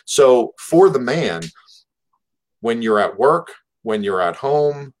men. So for the man, when you're at work, when you're at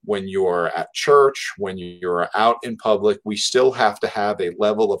home, when you're at church, when you're out in public, we still have to have a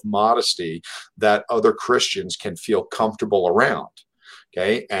level of modesty that other Christians can feel comfortable around.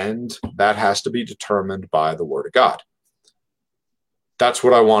 Okay. And that has to be determined by the Word of God. That's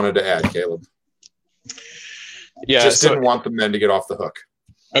what I wanted to add, Caleb. Yeah. Just didn't want the men to get off the hook.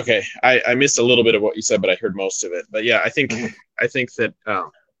 Okay. I missed a little bit of what you said, but I heard most of it. But yeah, I think that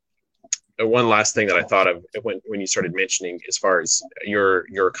one last thing that I thought of when you started mentioning as far as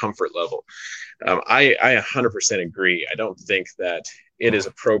your comfort level, I 100% agree. I don't think that it is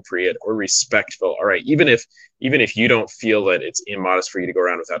appropriate or respectful. All right, even if you don't feel that it's immodest for you to go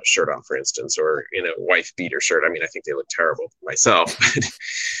around without a shirt on, for instance, or in a wife beater shirt. I mean, I think they look terrible myself.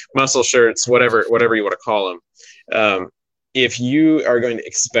 Muscle shirts, whatever you want to call them. If you are going to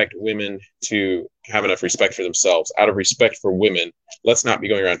expect women to have enough respect for themselves, out of respect for women, let's not be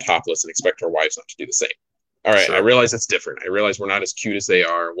going around topless and expect our wives not to do the same. All right, sure. I realize it's different. I realize we're not as cute as they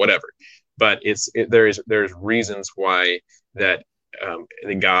are, whatever. But there's reasons why that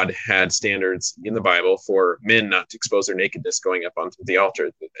God had standards in the Bible for men not to expose their nakedness going up onto the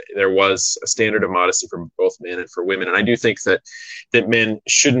altar. There was a standard of modesty for both men and for women. And I do think that men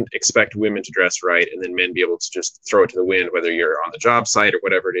shouldn't expect women to dress right and then men be able to just throw it to the wind, whether you're on the job site or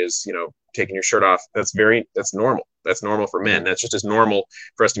whatever it is, taking your shirt off. That's normal. That's normal for men. That's just as normal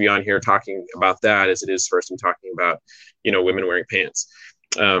for us to be on here talking about that as it is for us to be talking about, women wearing pants.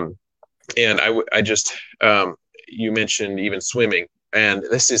 You mentioned even swimming, and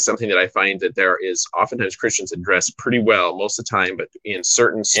this is something that I find that there is oftentimes Christians that dress pretty well most of the time, but in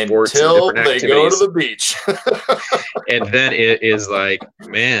certain sports until and different they go to the beach. And then it is like,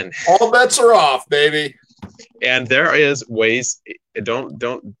 man, all bets are off, baby. And there is ways.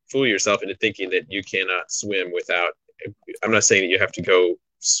 Don't fool yourself into thinking that you cannot swim without. I'm not saying that you have to go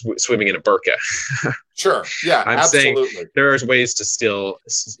swimming in a burqa. Sure. Yeah, I'm absolutely. saying there are ways to still,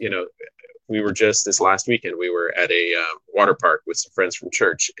 we were just this last weekend, we were at a water park with some friends from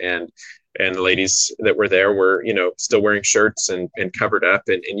church, and the ladies that were there were, still wearing shirts and covered up,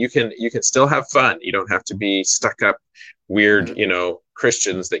 and you can still have fun. You don't have to be stuck up weird,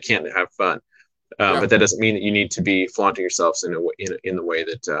 Christians that can't have fun. But that doesn't mean that you need to be flaunting yourselves in the way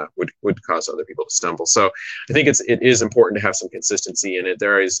that would cause other people to stumble. So I think it is important to have some consistency in it.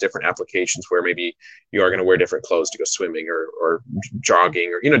 There is different applications where maybe you are going to wear different clothes to go swimming or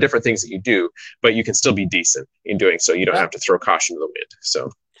jogging or different things that you do, but you can still be decent in doing so. You don't have to throw caution to the wind.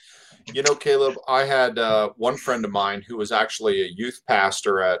 So. Caleb, I had one friend of mine who was actually a youth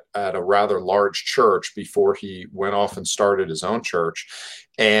pastor at a rather large church before he went off and started his own church.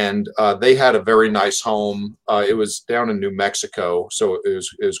 And they had a very nice home. It was down in New Mexico, so it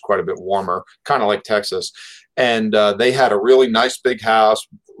was quite a bit warmer, kind of like Texas. And they had a really nice big house,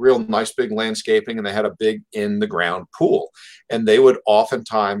 real nice big landscaping, and they had a big in-the-ground pool. And they would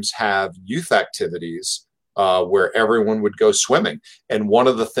oftentimes have youth activities where everyone would go swimming. And one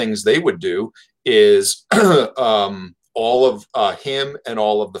of the things they would do is all of him and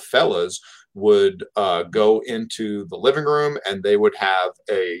all of the fellas would go into the living room, and they would have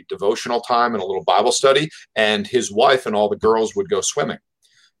a devotional time and a little Bible study, and his wife and all the girls would go swimming.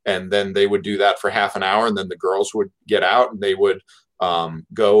 And then they would do that for half an hour, and then the girls would get out and they would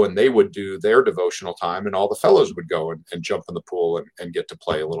go and they would do their devotional time, and all the fellows would go and jump in the pool and get to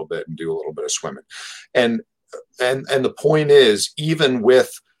play a little bit and do a little bit of swimming. And the point is, even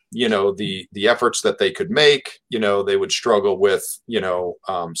with the efforts that they could make, they would struggle with,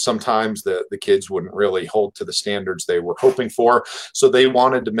 sometimes the kids wouldn't really hold to the standards they were hoping for. So they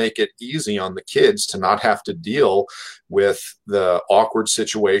wanted to make it easy on the kids to not have to deal with the awkward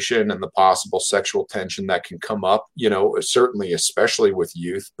situation and the possible sexual tension that can come up, certainly, especially with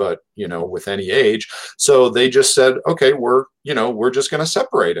youth, but, with any age. So they just said, okay, we're we're just going to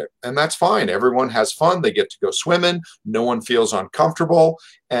separate it. And that's fine. Everyone has fun. They get to go swimming. No one feels uncomfortable.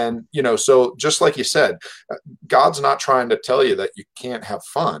 And, so just like you said, God's not trying to tell you that you can't have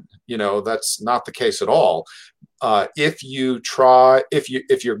fun. That's not the case at all. If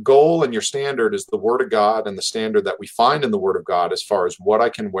your goal and your standard is the Word of God and the standard that we find in the Word of God as far as what I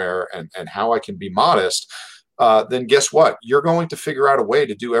can wear and how I can be modest, then guess what? You're going to figure out a way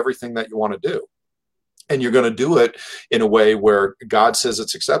to do everything that you want to do. And you're going to do it in a way where God says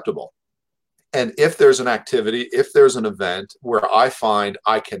it's acceptable. And if there's an activity, if there's an event where I find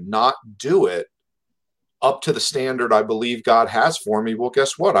I cannot do it up to the standard I believe God has for me, well,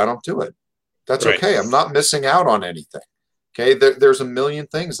 guess what? I don't do it. That's right. Okay. I'm not missing out on anything. Okay. There's a million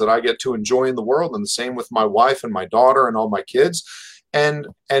things that I get to enjoy in the world, and the same with my wife and my daughter and all my kids. And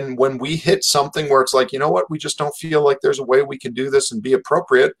when we hit something where it's like, you know what, we just don't feel like there's a way we can do this and be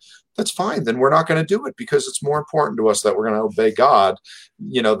appropriate, that's fine. Then we're not going to do it, because it's more important to us that we're going to obey God,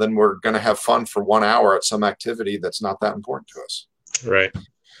 than we're going to have fun for 1 hour at some activity that's not that important to us. Right.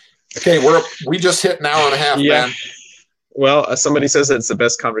 Okay. We just hit an hour and a half, yeah. man. Well, somebody says that it's the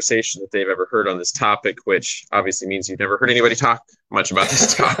best conversation that they've ever heard on this topic, which obviously means you've never heard anybody talk much about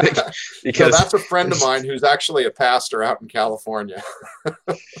this topic. Because so that's a friend of mine who's actually a pastor out in California.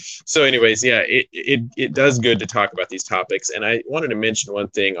 So anyways, yeah, it does good to talk about these topics. And I wanted to mention one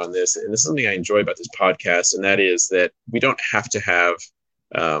thing on this, and this is something I enjoy about this podcast, and that is that we don't have to have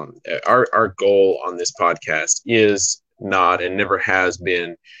our goal on this podcast is not and never has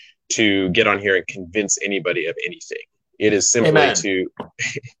been to get on here and convince anybody of anything. It is simply Amen. To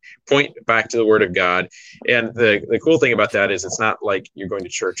point back to the Word of God. And the cool thing about that is it's not like you're going to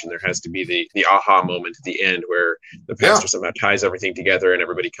church and there has to be the aha moment at the end where the pastor somehow ties everything together and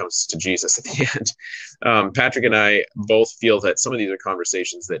everybody comes to Jesus at the end. Patrick and I both feel that some of these are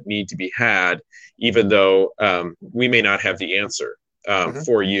conversations that need to be had, even though we may not have the answer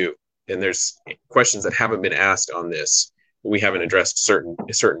for you. And there's questions that haven't been asked on this. We haven't addressed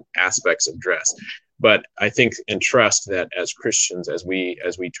certain aspects of dress. But I think and trust that as Christians, as we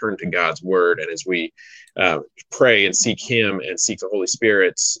turn to God's Word and as we pray and seek Him and seek the Holy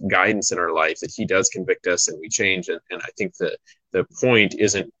Spirit's guidance in our life, that He does convict us and we change. And I think the point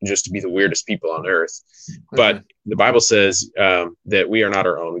isn't just to be the weirdest people on earth, but the Bible says that we are not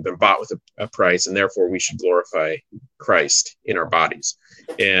our own. We've been bought with a price, and therefore we should glorify Christ in our bodies.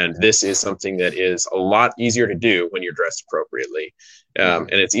 And this is something that is a lot easier to do when you're dressed appropriately. And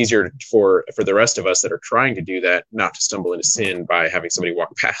it's easier for the rest of us that are trying to do that, not to stumble into sin by having somebody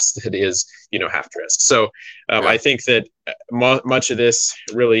walk past that is, half dressed. So I think that much of this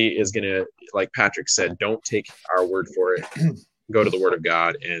really is going to, like Patrick said, don't take our word for it. Go to the Word of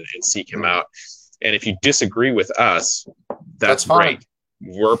God and seek Him out. And if you disagree with us, that's great.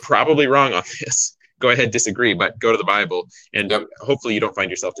 We're probably wrong on this. Go ahead, disagree, but go to the Bible, and hopefully you don't find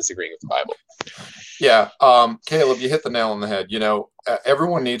yourself disagreeing with the Bible. Yeah. Caleb, you hit the nail on the head.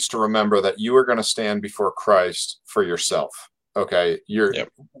 Everyone needs to remember that you are going to stand before Christ for yourself. Okay.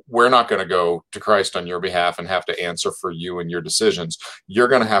 We're not going to go to Christ on your behalf and have to answer for you and your decisions. You're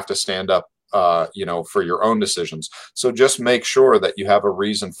going to have to stand up, for your own decisions. So just make sure that you have a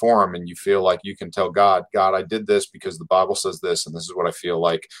reason for them, and you feel like you can tell God, I did this because the Bible says this, and this is what I feel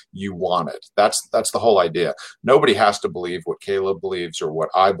like you wanted. That's the whole idea. Nobody has to believe what Caleb believes or what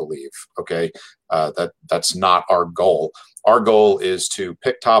I believe. Okay. That's not our goal. Our goal is to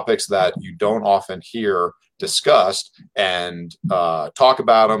pick topics that you don't often hear discussed and talk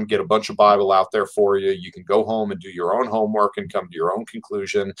about them, get a bunch of Bible out there for you. You can go home and do your own homework and come to your own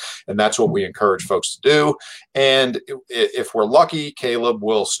conclusion. And that's what we encourage folks to do. And if we're lucky, Caleb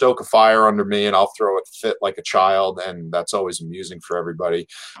will stoke a fire under me and I'll throw a fit like a child. And that's always amusing for everybody.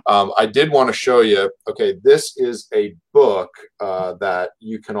 I did want to show you, okay, this is a book that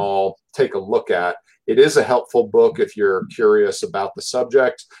you can all take a look at. It is a helpful book if you're curious about the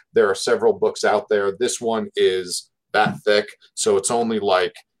subject. There are several books out there. This one is that thick, so it's only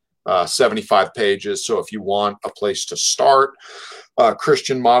like 75 pages. So if you want a place to start,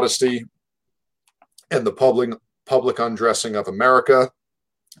 Christian Modesty and the Public Undressing of America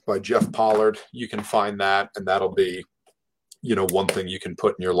by Jeff Pollard, you can find that, and that'll be one thing you can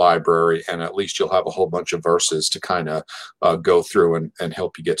put in your library, and at least you'll have a whole bunch of verses to kind of go through and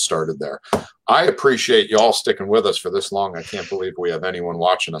help you get started there. I appreciate you all sticking with us for this long. I can't believe we have anyone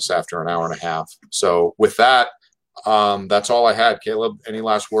watching us after an hour and a half. So with that, that's all I had. Caleb, any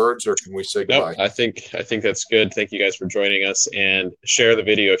last words, or can we say goodbye? No, I think that's good. Thank you guys for joining us, and share the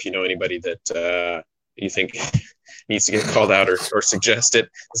video if you know anybody that you think needs to get called out or suggest it.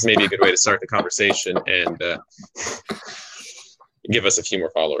 This may be a good way to start the conversation and give us a few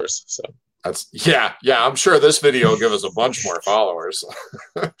more followers. So Yeah. I'm sure this video will give us a bunch more followers.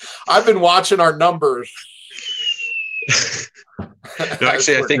 I've been watching our numbers. No,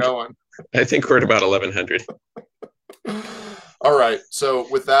 actually, I think we're at about 1,100. All right. So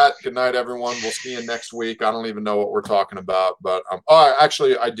with that, good night, everyone. We'll see you next week. I don't even know what we're talking about, but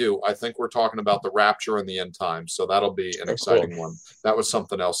actually, I do. I think we're talking about the rapture and the end times. So that'll be an exciting one. That was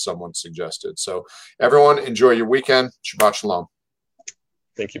something else someone suggested. So everyone, enjoy your weekend. Shabbat shalom.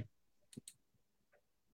 Thank you.